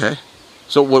fortress. Okay.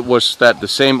 So what was that, the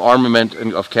same armament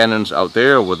of cannons out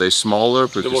there, or were they smaller?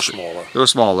 They were smaller. They were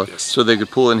smaller, yes. So they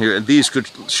could pull in here, and these could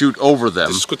shoot over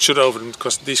them? These could shoot over them,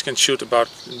 because these can shoot about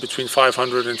between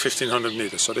 500 and 1,500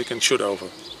 meters, so they can shoot over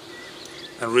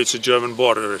and reach the German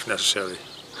border if necessary.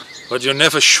 But you're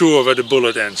never sure where the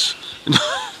bullet ends.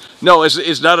 No,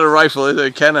 it's not a rifle, they're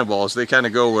cannonballs. They kind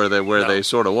of go where they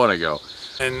sort of want to go.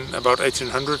 In about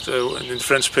 1800, in the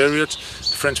French period,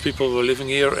 the French people were living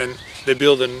here, and they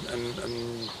built an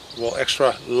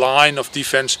extra line of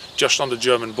defense just on the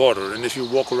German border. And if you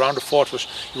walk around the fortress,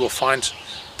 you will find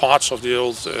parts of the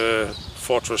old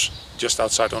fortress just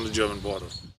outside on the German border.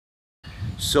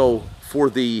 So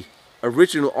for the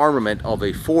original armament of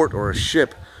a fort or a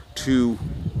ship to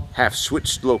have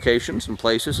switched locations and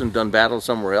places and done battle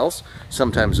somewhere else,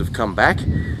 sometimes have come back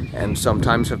and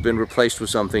sometimes have been replaced with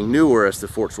something newer as the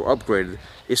forts were upgraded,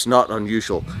 it's not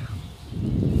unusual.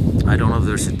 I don't know if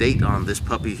there's a date on this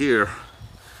puppy here.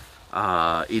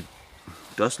 It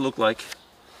does look like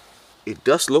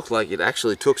it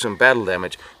actually took some battle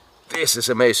damage. This is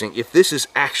amazing. If this is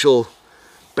actual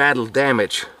battle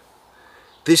damage,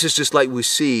 this is just like we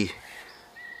see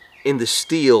in the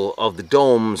steel of the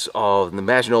domes of the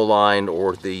Maginot Line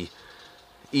or the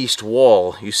East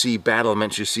Wall. You see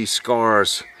battlements, you see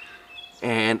scars,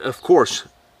 and of course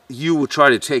you would try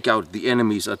to take out the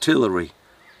enemy's artillery.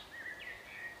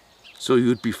 So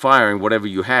you'd be firing whatever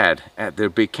you had at their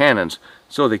big cannons,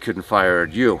 so they couldn't fire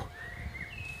at you.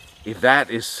 If that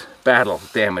is battle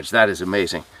damage, that is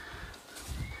amazing.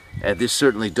 And this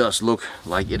certainly does look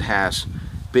like it has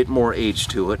a bit more age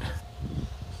to it.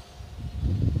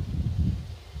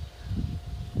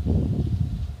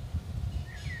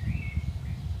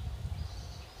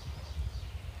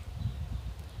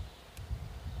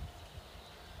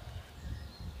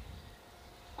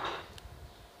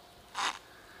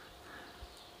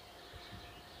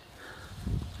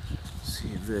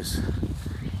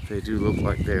 They do look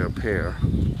like they're a pair.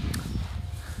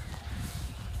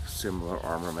 Similar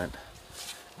armament.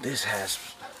 This has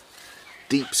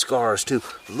deep scars too.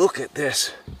 Look at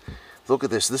this. Look at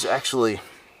this. This actually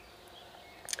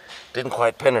didn't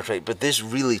quite penetrate, but this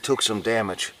really took some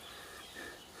damage.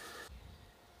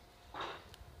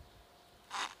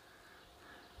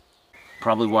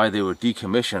 Probably why they were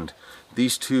decommissioned.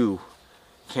 These two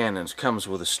cannons comes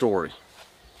with a story.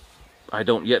 I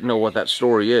don't yet know what that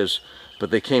story is, but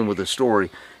they came with a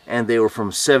story, and they were from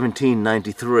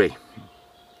 1793.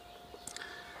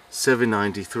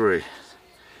 793.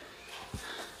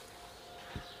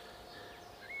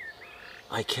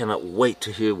 I cannot wait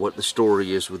to hear what the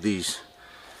story is with these,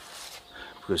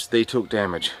 because they took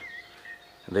damage,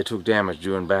 and they took damage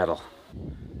during battle.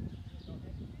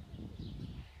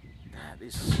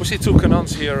 We see two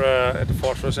cannons here at the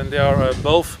fortress, and they are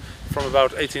both from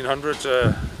about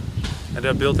 1800. And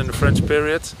they're built in the French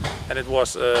period, and it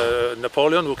was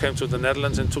Napoleon who came to the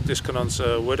Netherlands and took these cannons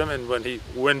with him, and when he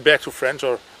went back to France,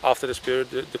 or after this period,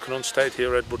 the cannons stayed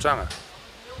here at Bourtange.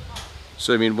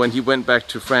 So I mean, when he went back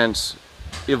to France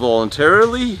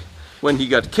involuntarily, when he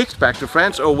got kicked back to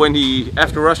France, or when he,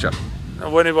 after Russia?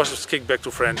 When he was kicked back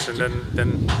to France, and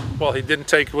then well, he didn't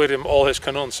take with him all his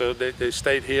cannons, so they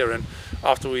stayed here, and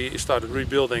after we started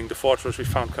rebuilding the fortress, we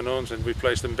found cannons and we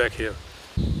placed them back here.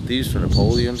 These are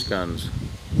Napoleon's guns.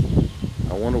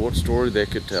 I wonder what story they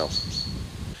could tell.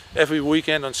 Every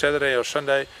weekend on Saturday or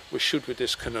Sunday we shoot with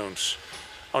these cannons.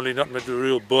 Only not with the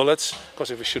real bullets,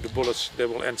 because if we shoot the bullets they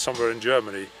will end somewhere in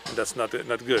Germany, and that's not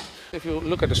good. If you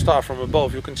look at the star from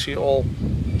above, you can see all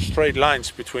straight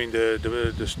lines between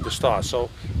the stars. So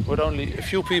with only a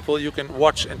few people you can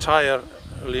watch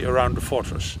entirely around the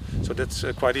fortress. So that's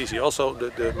quite easy. Also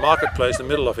the marketplace, the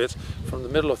middle of it, from the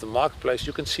middle of the marketplace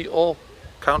you can see all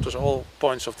counters, all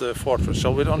points of the fortress.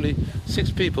 So with only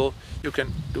 6 people you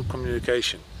can do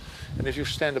communication. And if you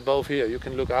stand above here, you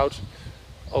can look out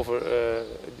over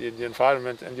the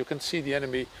environment, and you can see the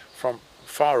enemy from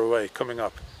far away coming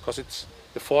up, because it's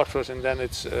the fortress and then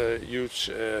it's a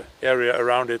huge area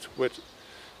around it with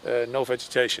no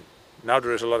vegetation. Now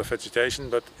there is a lot of vegetation,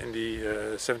 but in the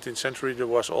 17th century there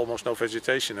was almost no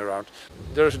vegetation around.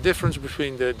 There is a difference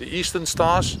between the eastern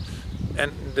stars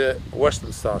and the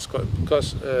western stars,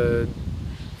 because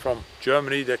from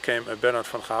Germany there came Bernard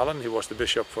von Galen. He was the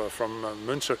bishop from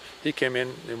Münster. He came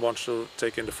in and wants to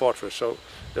take in the fortress, so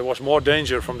there was more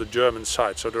danger from the German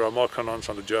side, so there are more cannons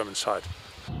on the German side.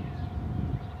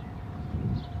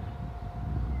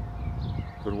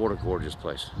 But what a gorgeous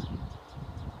place.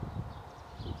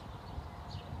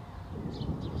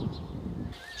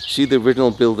 See the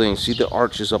original buildings, see the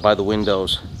arches up by the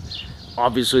windows.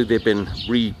 Obviously they've been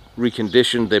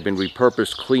reconditioned, they've been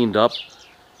repurposed, cleaned up,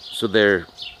 so there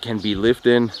can be lived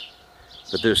in,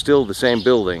 but they're still the same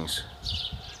buildings.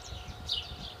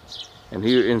 And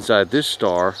here inside this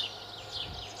star,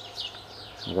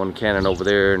 one cannon over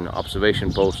there, an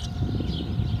observation post,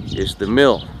 is the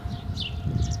mill.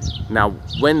 Now,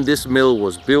 when this mill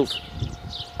was built,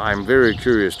 I'm very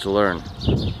curious to learn.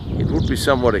 It would be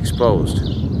somewhat exposed.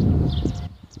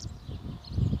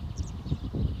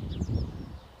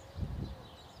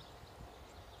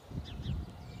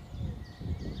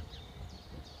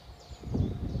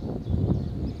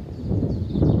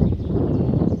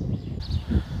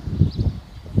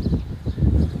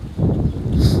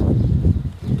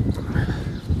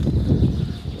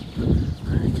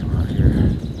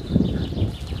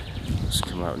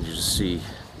 And you just see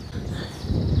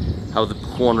how the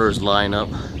corners line up.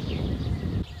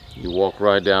 You walk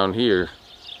right down here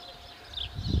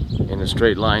in a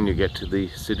straight line, you get to the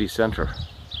city center.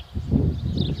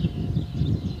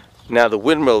 Now the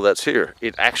windmill that's here,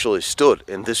 it actually stood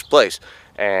in this place,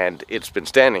 and it's been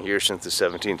standing here since the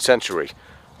 17th century.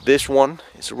 This one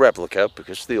is a replica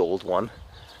because the old one,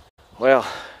 well,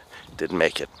 didn't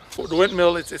make it. For the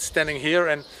windmill, it's standing here,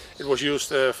 and it was used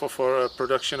for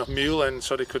production of meal, and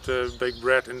so they could bake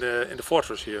bread in the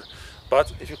fortress here.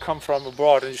 But if you come from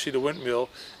abroad and you see the windmill,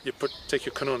 you take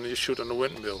your cannon and you shoot on the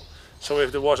windmill. So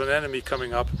if there was an enemy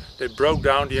coming up, they broke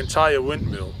down the entire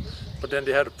windmill. But then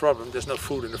they had a problem, there's no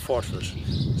food in the fortress.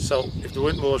 So if the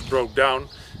windmill was broke down,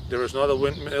 there is not a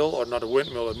windmill, or not a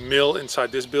windmill, a mill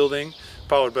inside this building,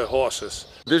 powered by horses.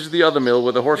 This is the other mill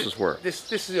where the horses were.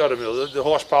 This is the other mill, the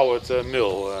horse-powered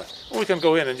mill. We can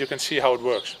go in and you can see how it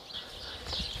works.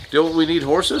 Don't we need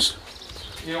horses?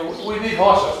 Yeah, we need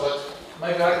horses, but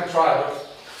maybe I can try. But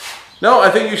No,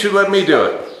 I think you should let me do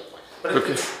it. But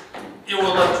Okay. you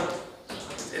will not.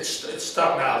 It's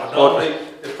stuck now. But normally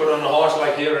they put on a horse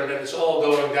like here, and then it's all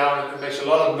going down, and it makes a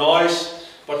lot of noise.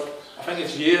 But I think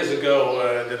it's years ago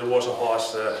that there was a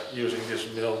horse using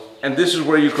this mill. And this is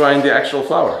where you grind the actual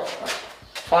flour.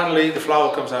 Finally, the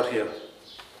flour comes out here.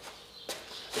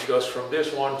 It goes from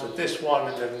this one to this one,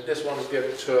 and then this one is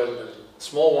getting turned, and the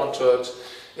small one turns.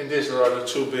 In this there are the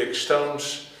two big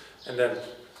stones, and then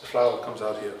the flour comes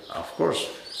out here. Of course,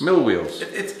 mill wheels.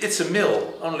 It's a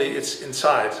mill, only it's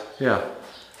inside. Yeah.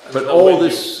 And But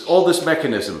there's no all this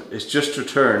mechanism is just to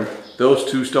turn those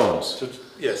two stones. So,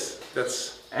 yes,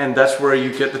 that's where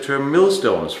you get the term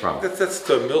millstones from. that's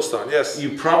the millstone. Yes.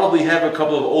 You probably have a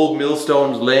couple of old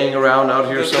millstones laying around out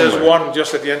here somewhere. There's one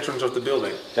just at the entrance of the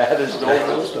building. That is an old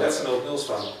millstone. That's an old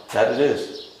millstone. That it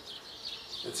is.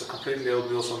 It's a completely old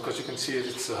millstone because you can see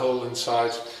it's a hole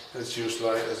inside and it's used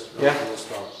like as a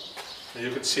millstone. And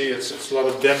you can see it's a lot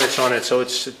of damage on it, so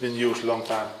it's been used a long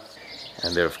time.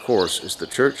 And there, of course, is the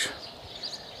church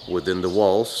within the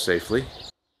walls safely.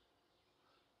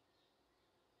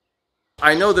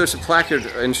 I know there's a placard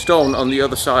in stone on the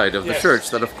other side of the church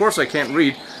that, of course, I can't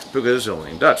read because it's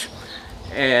only in Dutch.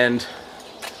 And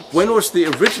when was the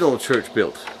original church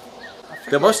built?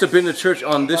 There must have been a church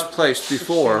on this place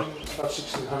before. About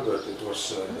 1600 it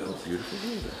was built. Beautiful.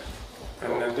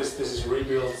 And then this is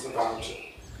rebuilt around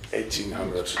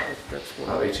 1800. That's what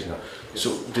 1800.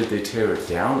 So did they tear it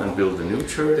down and build a new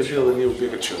church? They built a new,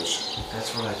 bigger church.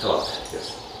 That's what I thought.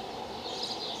 Yes.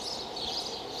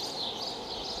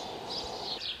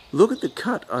 Look at the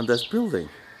cut on this building.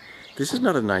 This is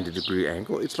not a 90-degree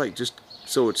angle. It's like just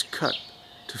so it's cut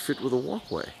to fit with a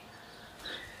walkway.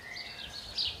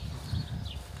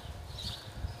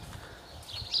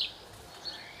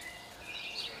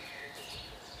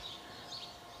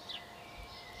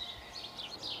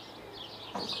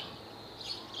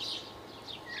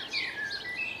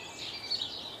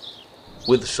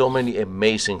 With so many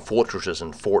amazing fortresses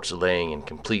and forts laying in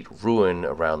complete ruin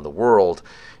around the world,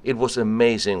 it was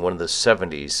amazing when in the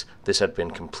 70s this had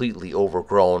been completely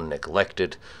overgrown,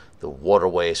 neglected, the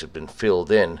waterways had been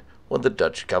filled in, when the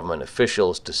Dutch government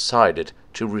officials decided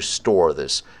to restore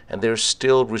this, and they're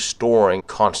still restoring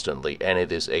constantly, and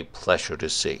it is a pleasure to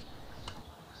see.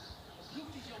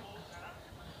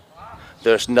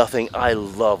 There's nothing I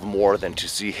love more than to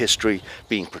see history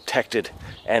being protected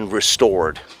and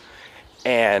restored.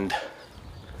 And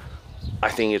I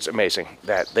think it's amazing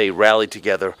that they rallied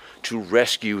together to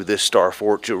rescue this star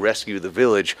fort, to rescue the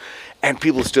village, and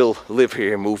people still live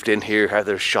here, moved in here, have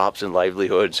their shops and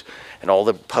livelihoods, and all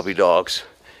the puppy dogs,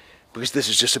 because this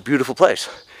is just a beautiful place.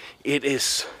 It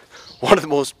is one of the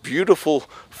most beautiful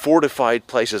fortified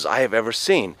places I have ever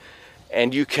seen,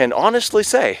 and you can honestly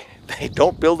say they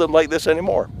don't build them like this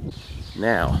anymore.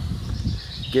 Now,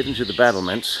 getting to the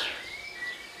battlements,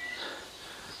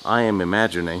 I am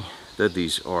imagining that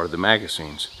these are the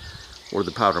magazines, or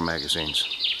the powder magazines.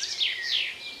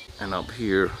 And up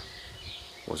here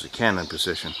was a cannon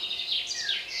position.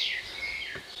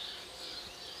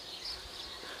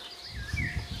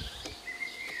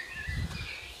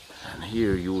 And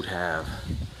here you would have,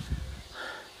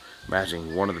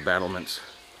 imagining one of the battlements.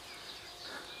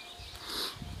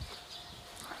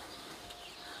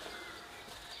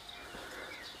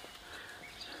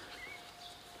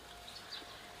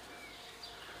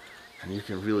 And you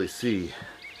can really see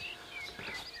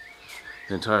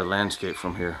the entire landscape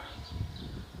from here.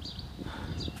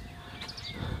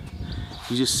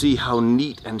 You just see how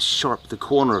neat and sharp the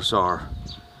corners are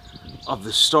of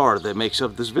the star that makes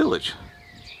up this village.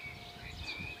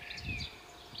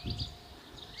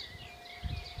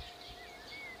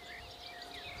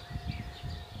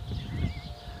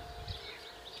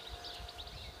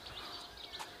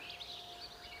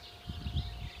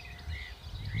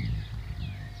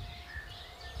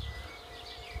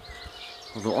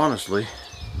 Although honestly,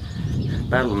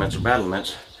 battlements are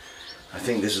battlements, I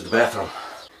think this is the bathroom.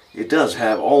 It does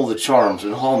have all the charms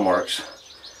and hallmarks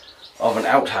of an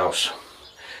outhouse.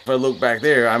 If I look back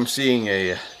there, I'm seeing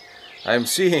a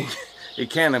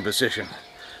cannon position.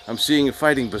 I'm seeing a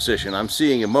fighting position. I'm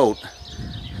seeing a moat.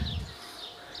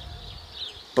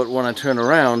 But when I turn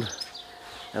around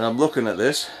and I'm looking at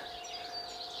this,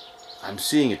 I'm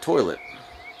seeing a toilet.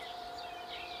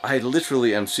 I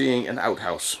literally am seeing an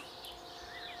outhouse.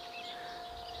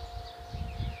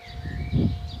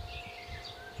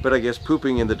 But I guess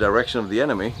pooping in the direction of the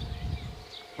enemy,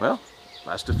 well,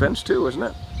 that's defense too, isn't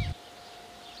it?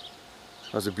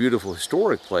 That's a beautiful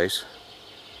historic place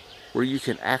where you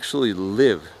can actually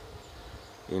live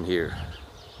in here.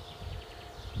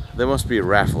 There must be a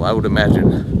raffle. I would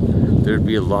imagine there'd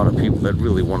be a lot of people that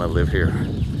really want to live here.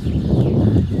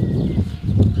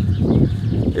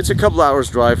 It's a couple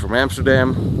hours drive from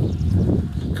Amsterdam,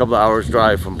 a couple hours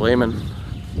drive from Bremen.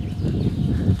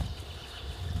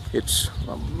 It's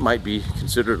might be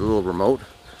considered a little remote,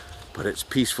 but it's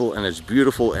peaceful and it's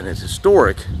beautiful and it's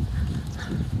historic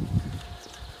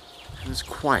and it's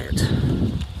quiet.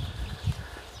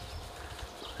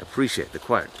 I appreciate the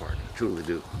quiet part, I truly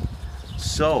do.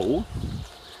 So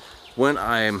when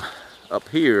I'm up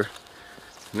here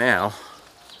now,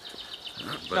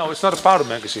 no, it's not a powder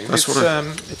magazine.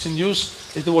 It's in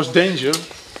use if there was danger,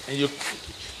 and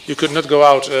you could not go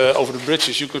out over the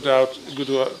bridges. You could go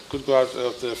out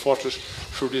of the fortress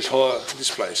through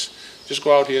this place. Just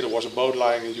go out here. There was a boat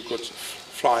lying, and you could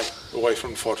fly away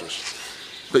from the fortress.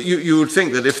 But you would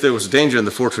think that if there was danger in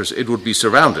the fortress, it would be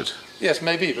surrounded. Yes,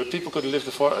 maybe, but people could leave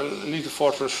the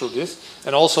fortress through this.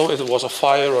 And also, if there was a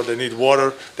fire or they need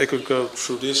water, they could go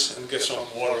through this and get some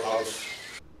water out of.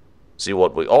 See,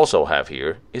 what we also have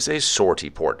here is a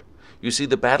sortie port. You see,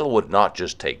 the battle would not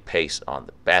just take place on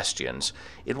the bastions,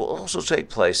 it will also take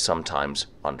place sometimes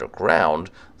underground.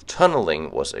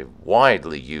 Tunneling was a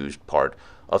widely used part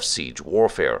of siege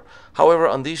warfare. However,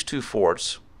 on these two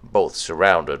forts, both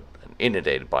surrounded and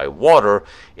inundated by water,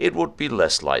 it would be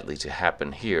less likely to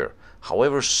happen here.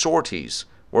 However, sorties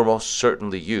were most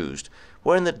certainly used,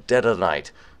 where in the dead of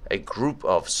night, a group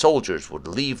of soldiers would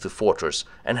leave the fortress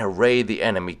and harass the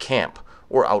enemy camp,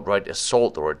 or outright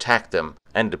assault or attack them,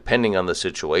 and depending on the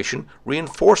situation,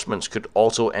 reinforcements could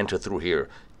also enter through here.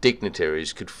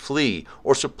 Dignitaries could flee,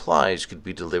 or supplies could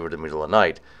be delivered in the middle of the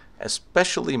night,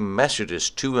 especially messages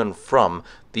to and from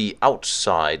the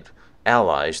outside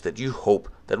allies that you hope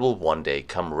that will one day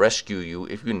come rescue you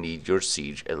if you need your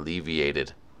siege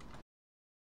alleviated.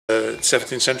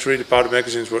 17th century, the powder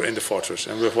magazines were in the fortress,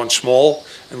 and we have one small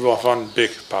and we have one big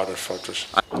powder fortress.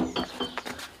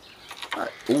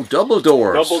 Oh, double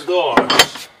doors! Double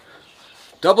doors!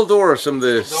 Double doors from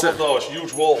the... Double doors,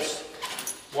 huge walls,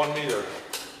 1 meter.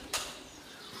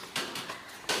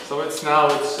 So it's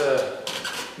a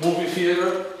movie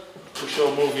theater. We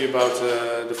show a movie about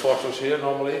the fortress here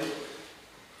normally.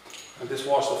 And this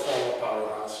was the former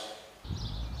powerhouse.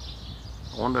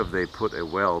 I wonder if they put a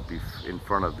well in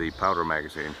front of the powder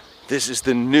magazine. This is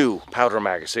the new powder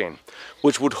magazine,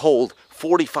 which would hold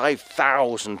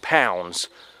 45,000 pounds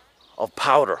of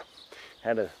powder.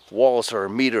 And the walls are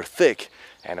 1 meter thick,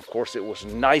 and of course it was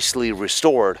nicely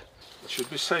restored. It should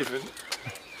be safe.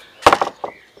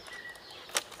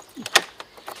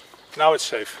 Now it's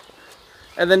safe.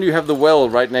 And then you have the well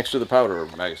right next to the powder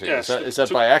magazine. Yes, Is that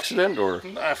by accident, or?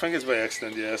 I think it's by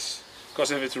accident, yes.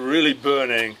 Because if it's really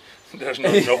burning, there's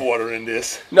no water in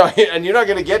this. No, and you're not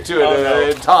going to get to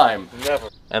it in time. Never.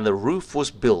 And the roof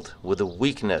was built with a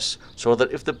weakness, so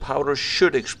that if the powder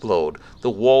should explode, the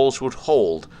walls would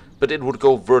hold, but it would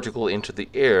go vertical into the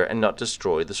air and not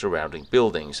destroy the surrounding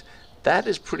buildings. That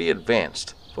is pretty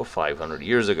advanced for 500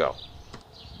 years ago.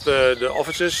 The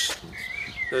offices,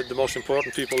 the most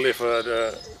important people live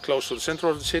close to the center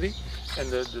of the city, and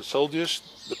the soldiers,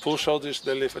 the poor soldiers,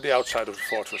 they live at the outside of the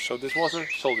fortress. So this was a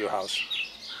soldier house.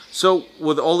 So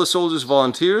were all the soldiers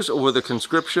volunteers, or were the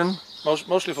conscription?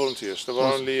 Mostly volunteers. There were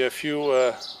only a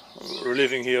few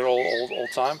living here all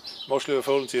time. Mostly the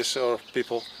volunteers or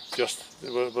people just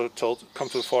were told, come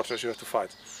to the fortress, you have to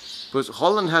fight. But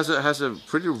Holland has a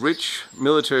pretty rich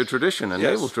military tradition and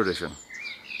naval tradition.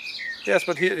 Yes,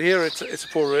 but here it's a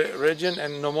poor region,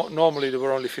 and normally there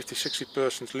were only 50-60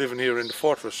 persons living here in the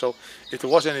fortress. So if there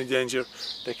was any danger,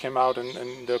 they came out,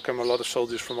 and there came a lot of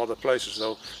soldiers from other places.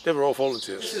 So they were all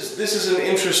volunteers. This is an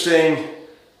interesting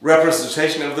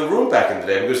representation of the room back in the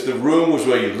day, because the room was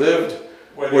where you lived,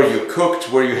 where you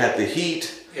cooked, where you had the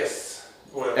heat. Yes.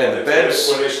 And the beds.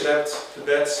 Where they slept, the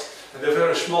beds, and they're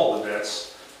very small, the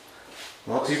beds.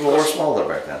 Well, people were smaller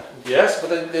back then. Yes, but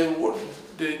they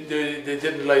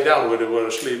didn't lay down where they were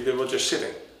asleep, they were just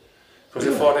sitting. Because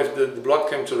they thought if the blood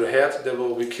came to the head, they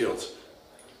will be killed.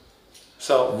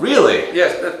 So really?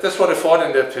 Yes, that's what they thought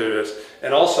in that period.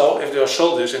 And also, if there are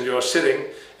soldiers and you are sitting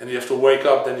and you have to wake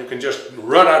up, then you can just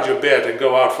run out your bed and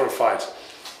go out for a fight.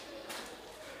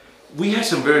 We had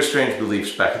some very strange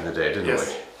beliefs back in the day, didn't Yes.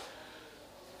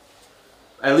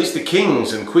 we? At least the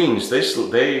kings and queens,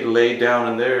 they laid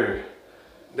down in their...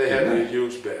 They had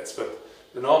huge beds, but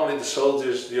Normally the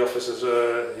soldiers, the officers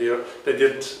here, they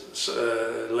didn't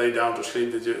lay down to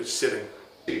sleep, they just sitting.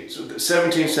 So the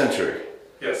 17th century.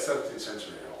 Yes, 17th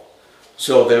century.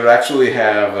 So they actually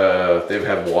have they've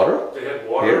had water. They had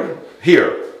water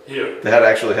here. Here. They had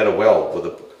actually had a well with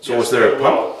a. So yes, was there a pump?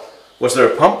 well. Was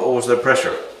there a pump or was there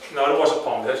pressure? No, there was a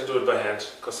pump. They had to do it by hand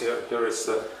because here it's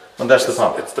the. And that's the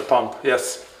pump. It's the pump.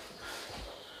 Yes.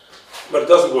 But it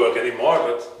doesn't work anymore.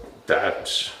 But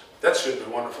that should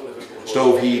be wonderful if it was.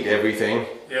 Stove heat, everything.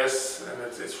 Yes, and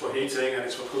it's for heating and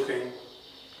it's for cooking.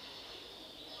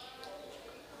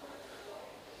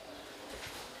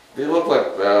 They look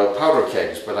like powder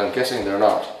kegs, but I'm guessing they're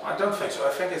not. I don't think so.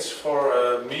 I think it's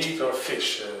for meat or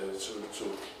fish to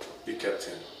be kept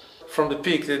in. From the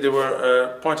peak they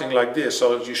were pointing like this,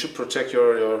 so you should protect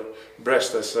your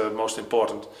breast as most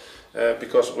important.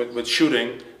 Because with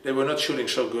shooting, they were not shooting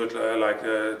so good like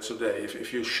today.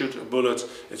 If you shoot a bullet,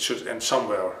 it should end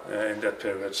somewhere in that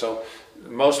period. So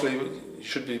mostly you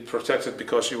should be protected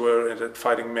because you were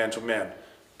fighting man to man.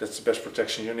 That's the best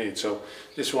protection you need. So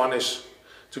this one is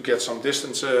to get some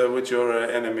distance with your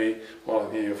enemy. Well,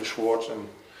 here you have a sword and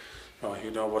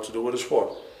you know what to do with a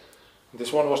sword.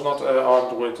 This one was not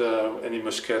armed with any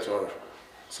musket or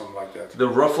something like that. The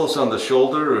ruffles on the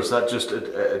shoulder, or is that just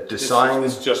a design?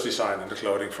 It's just design in the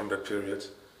clothing from that period.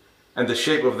 And the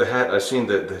shape of the hat, I've seen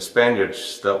the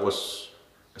Spaniards, that was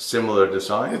a similar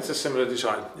design? It's a similar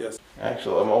design, yes.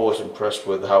 Actually, I'm always impressed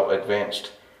with how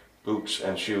advanced boots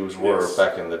and shoes were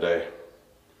back in the day.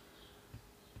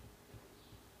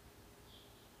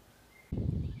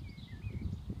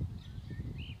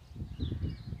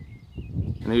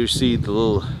 And here you see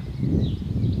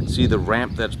the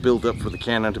ramp that's built up for the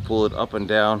cannon to pull it up and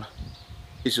down.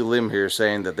 There's a limb here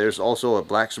saying that there's also a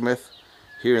blacksmith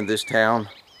here in this town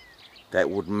that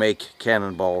would make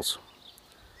cannonballs.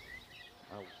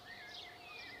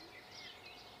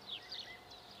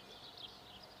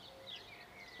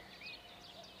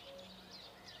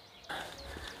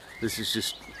 This is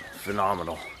just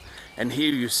phenomenal. And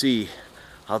here you see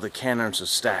how the cannons are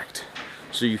stacked.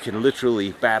 So you can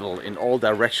literally battle in all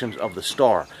directions of the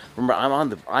star. Remember,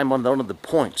 I'm on one of the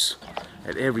points.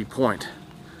 At every point,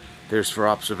 there's for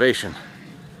observation.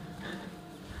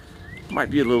 Might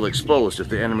be a little exposed if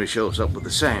the enemy shows up with the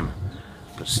same,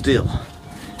 but still,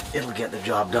 it'll get the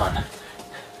job done.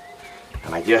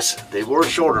 And I guess they were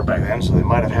shorter back then, so they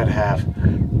might have had to have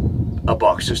a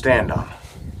box to stand on.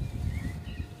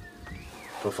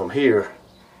 But from here,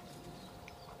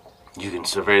 you can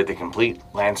survey the complete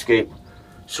landscape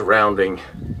surrounding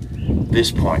this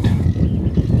point,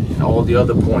 and all the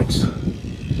other points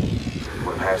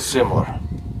will have similar.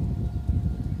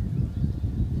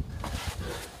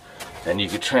 And you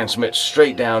could transmit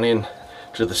straight down in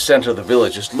to the center of the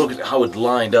village. Just look at how it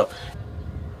lined up.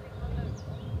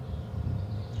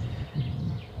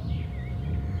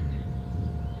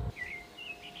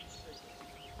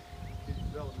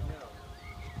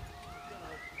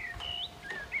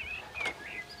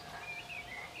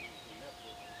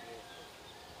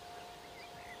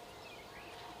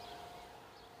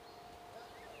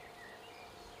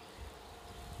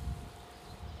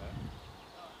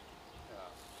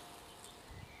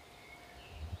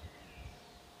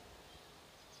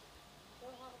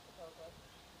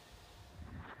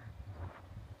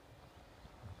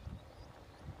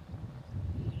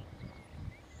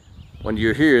 When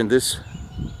you're here in this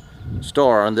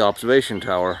star on the observation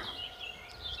tower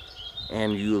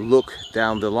and you look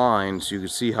down the lines, you can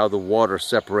see how the water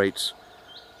separates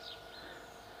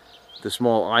the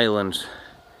small islands,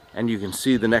 and you can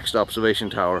see the next observation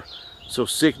tower. So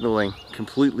signaling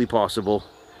completely possible.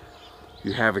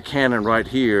 You have a cannon right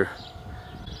here.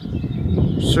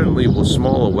 Certainly with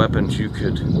smaller weapons you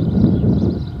could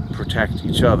protect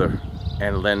each other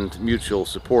and lend mutual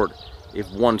support if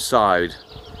one side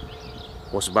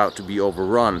was about to be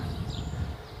overrun.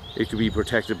 It could be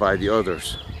protected by the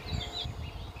others.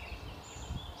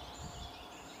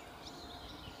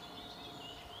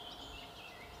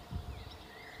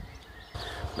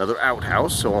 Another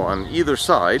outhouse, so on either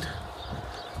side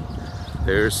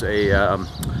there's a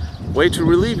way to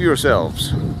relieve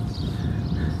yourselves.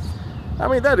 I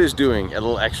mean, that is doing a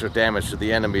little extra damage to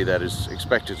the enemy that is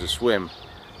expected to swim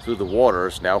through the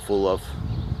waters now full of,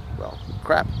 well,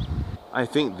 crap. I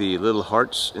think the little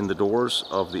hearts in the doors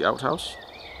of the outhouse,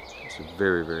 it's a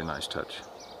very, very nice touch.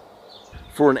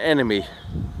 For an enemy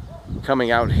coming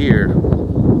out here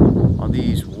on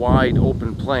these wide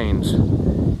open plains,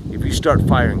 if you start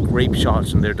firing grape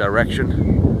shots in their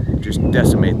direction, just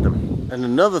decimate them. And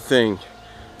another thing,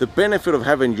 the benefit of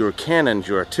having your cannons,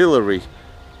 your artillery,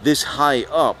 this high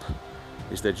up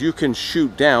is that you can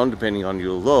shoot down, depending on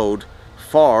your load,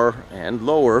 far and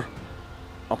lower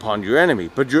upon your enemy.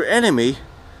 But your enemy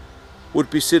would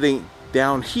be sitting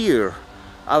down here,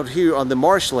 out here on the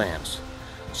marshlands.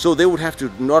 So they would have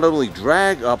to not only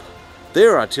drag up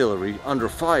their artillery under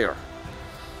fire,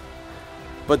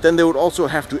 but then they would also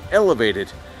have to elevate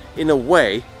it in a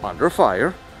way under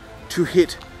fire to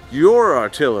hit your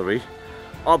artillery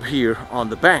up here on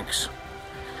the banks.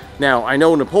 Now, I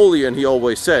know Napoleon, he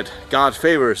always said, God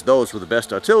favors those with the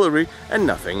best artillery and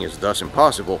nothing is thus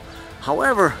impossible.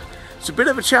 However, it's a bit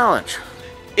of a challenge.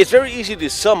 It's very easy to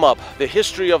sum up the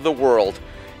history of the world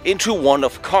into one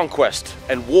of conquest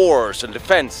and wars and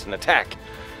defense and attack.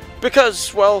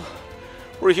 Because, well,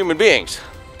 we're human beings.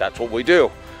 That's what we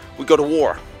do. We go to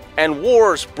war. And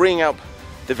wars bring up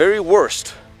the very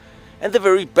worst and the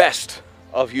very best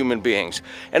of human beings.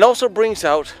 And also brings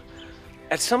out,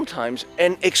 at sometimes,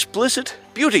 an explicit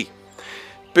beauty.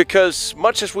 Because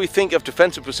much as we think of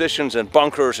defensive positions and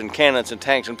bunkers and cannons and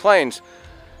tanks and planes,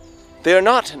 they are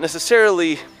not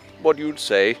necessarily what you'd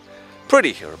say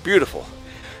pretty or beautiful.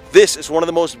 This is one of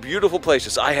the most beautiful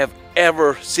places I have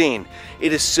ever seen.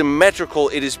 It is symmetrical,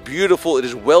 it is beautiful, it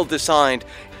is well designed.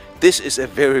 This is a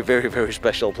very, very, very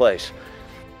special place.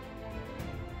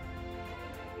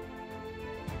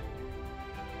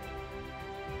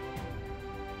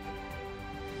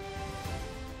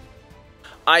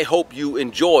 I hope you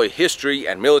enjoy history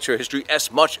and military history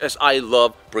as much as I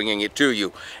love bringing it to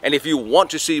you. And if you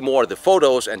want to see more of the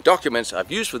photos and documents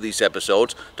I've used for these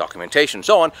episodes, documentation,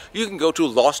 so on, you can go to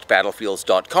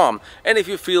lostbattlefields.com. And if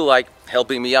you feel like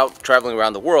helping me out traveling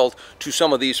around the world to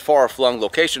some of these far-flung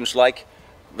locations like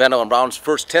Venno and Brown's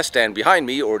first test stand behind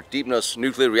me, or Deepna's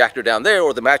nuclear reactor down there,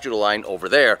 or the Maginot Line over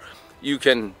there, you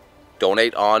can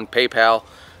donate on PayPal,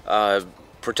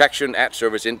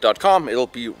 protection@serviceint.com. It'll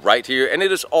be right here, and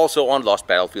it is also on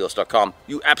lostbattlefields.com.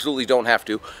 You absolutely don't have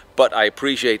to, but I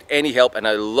appreciate any help, and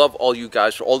I love all you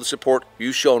guys for all the support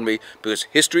you've shown me, because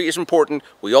history is important.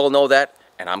 We all know that,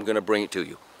 and I'm going to bring it to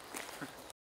you.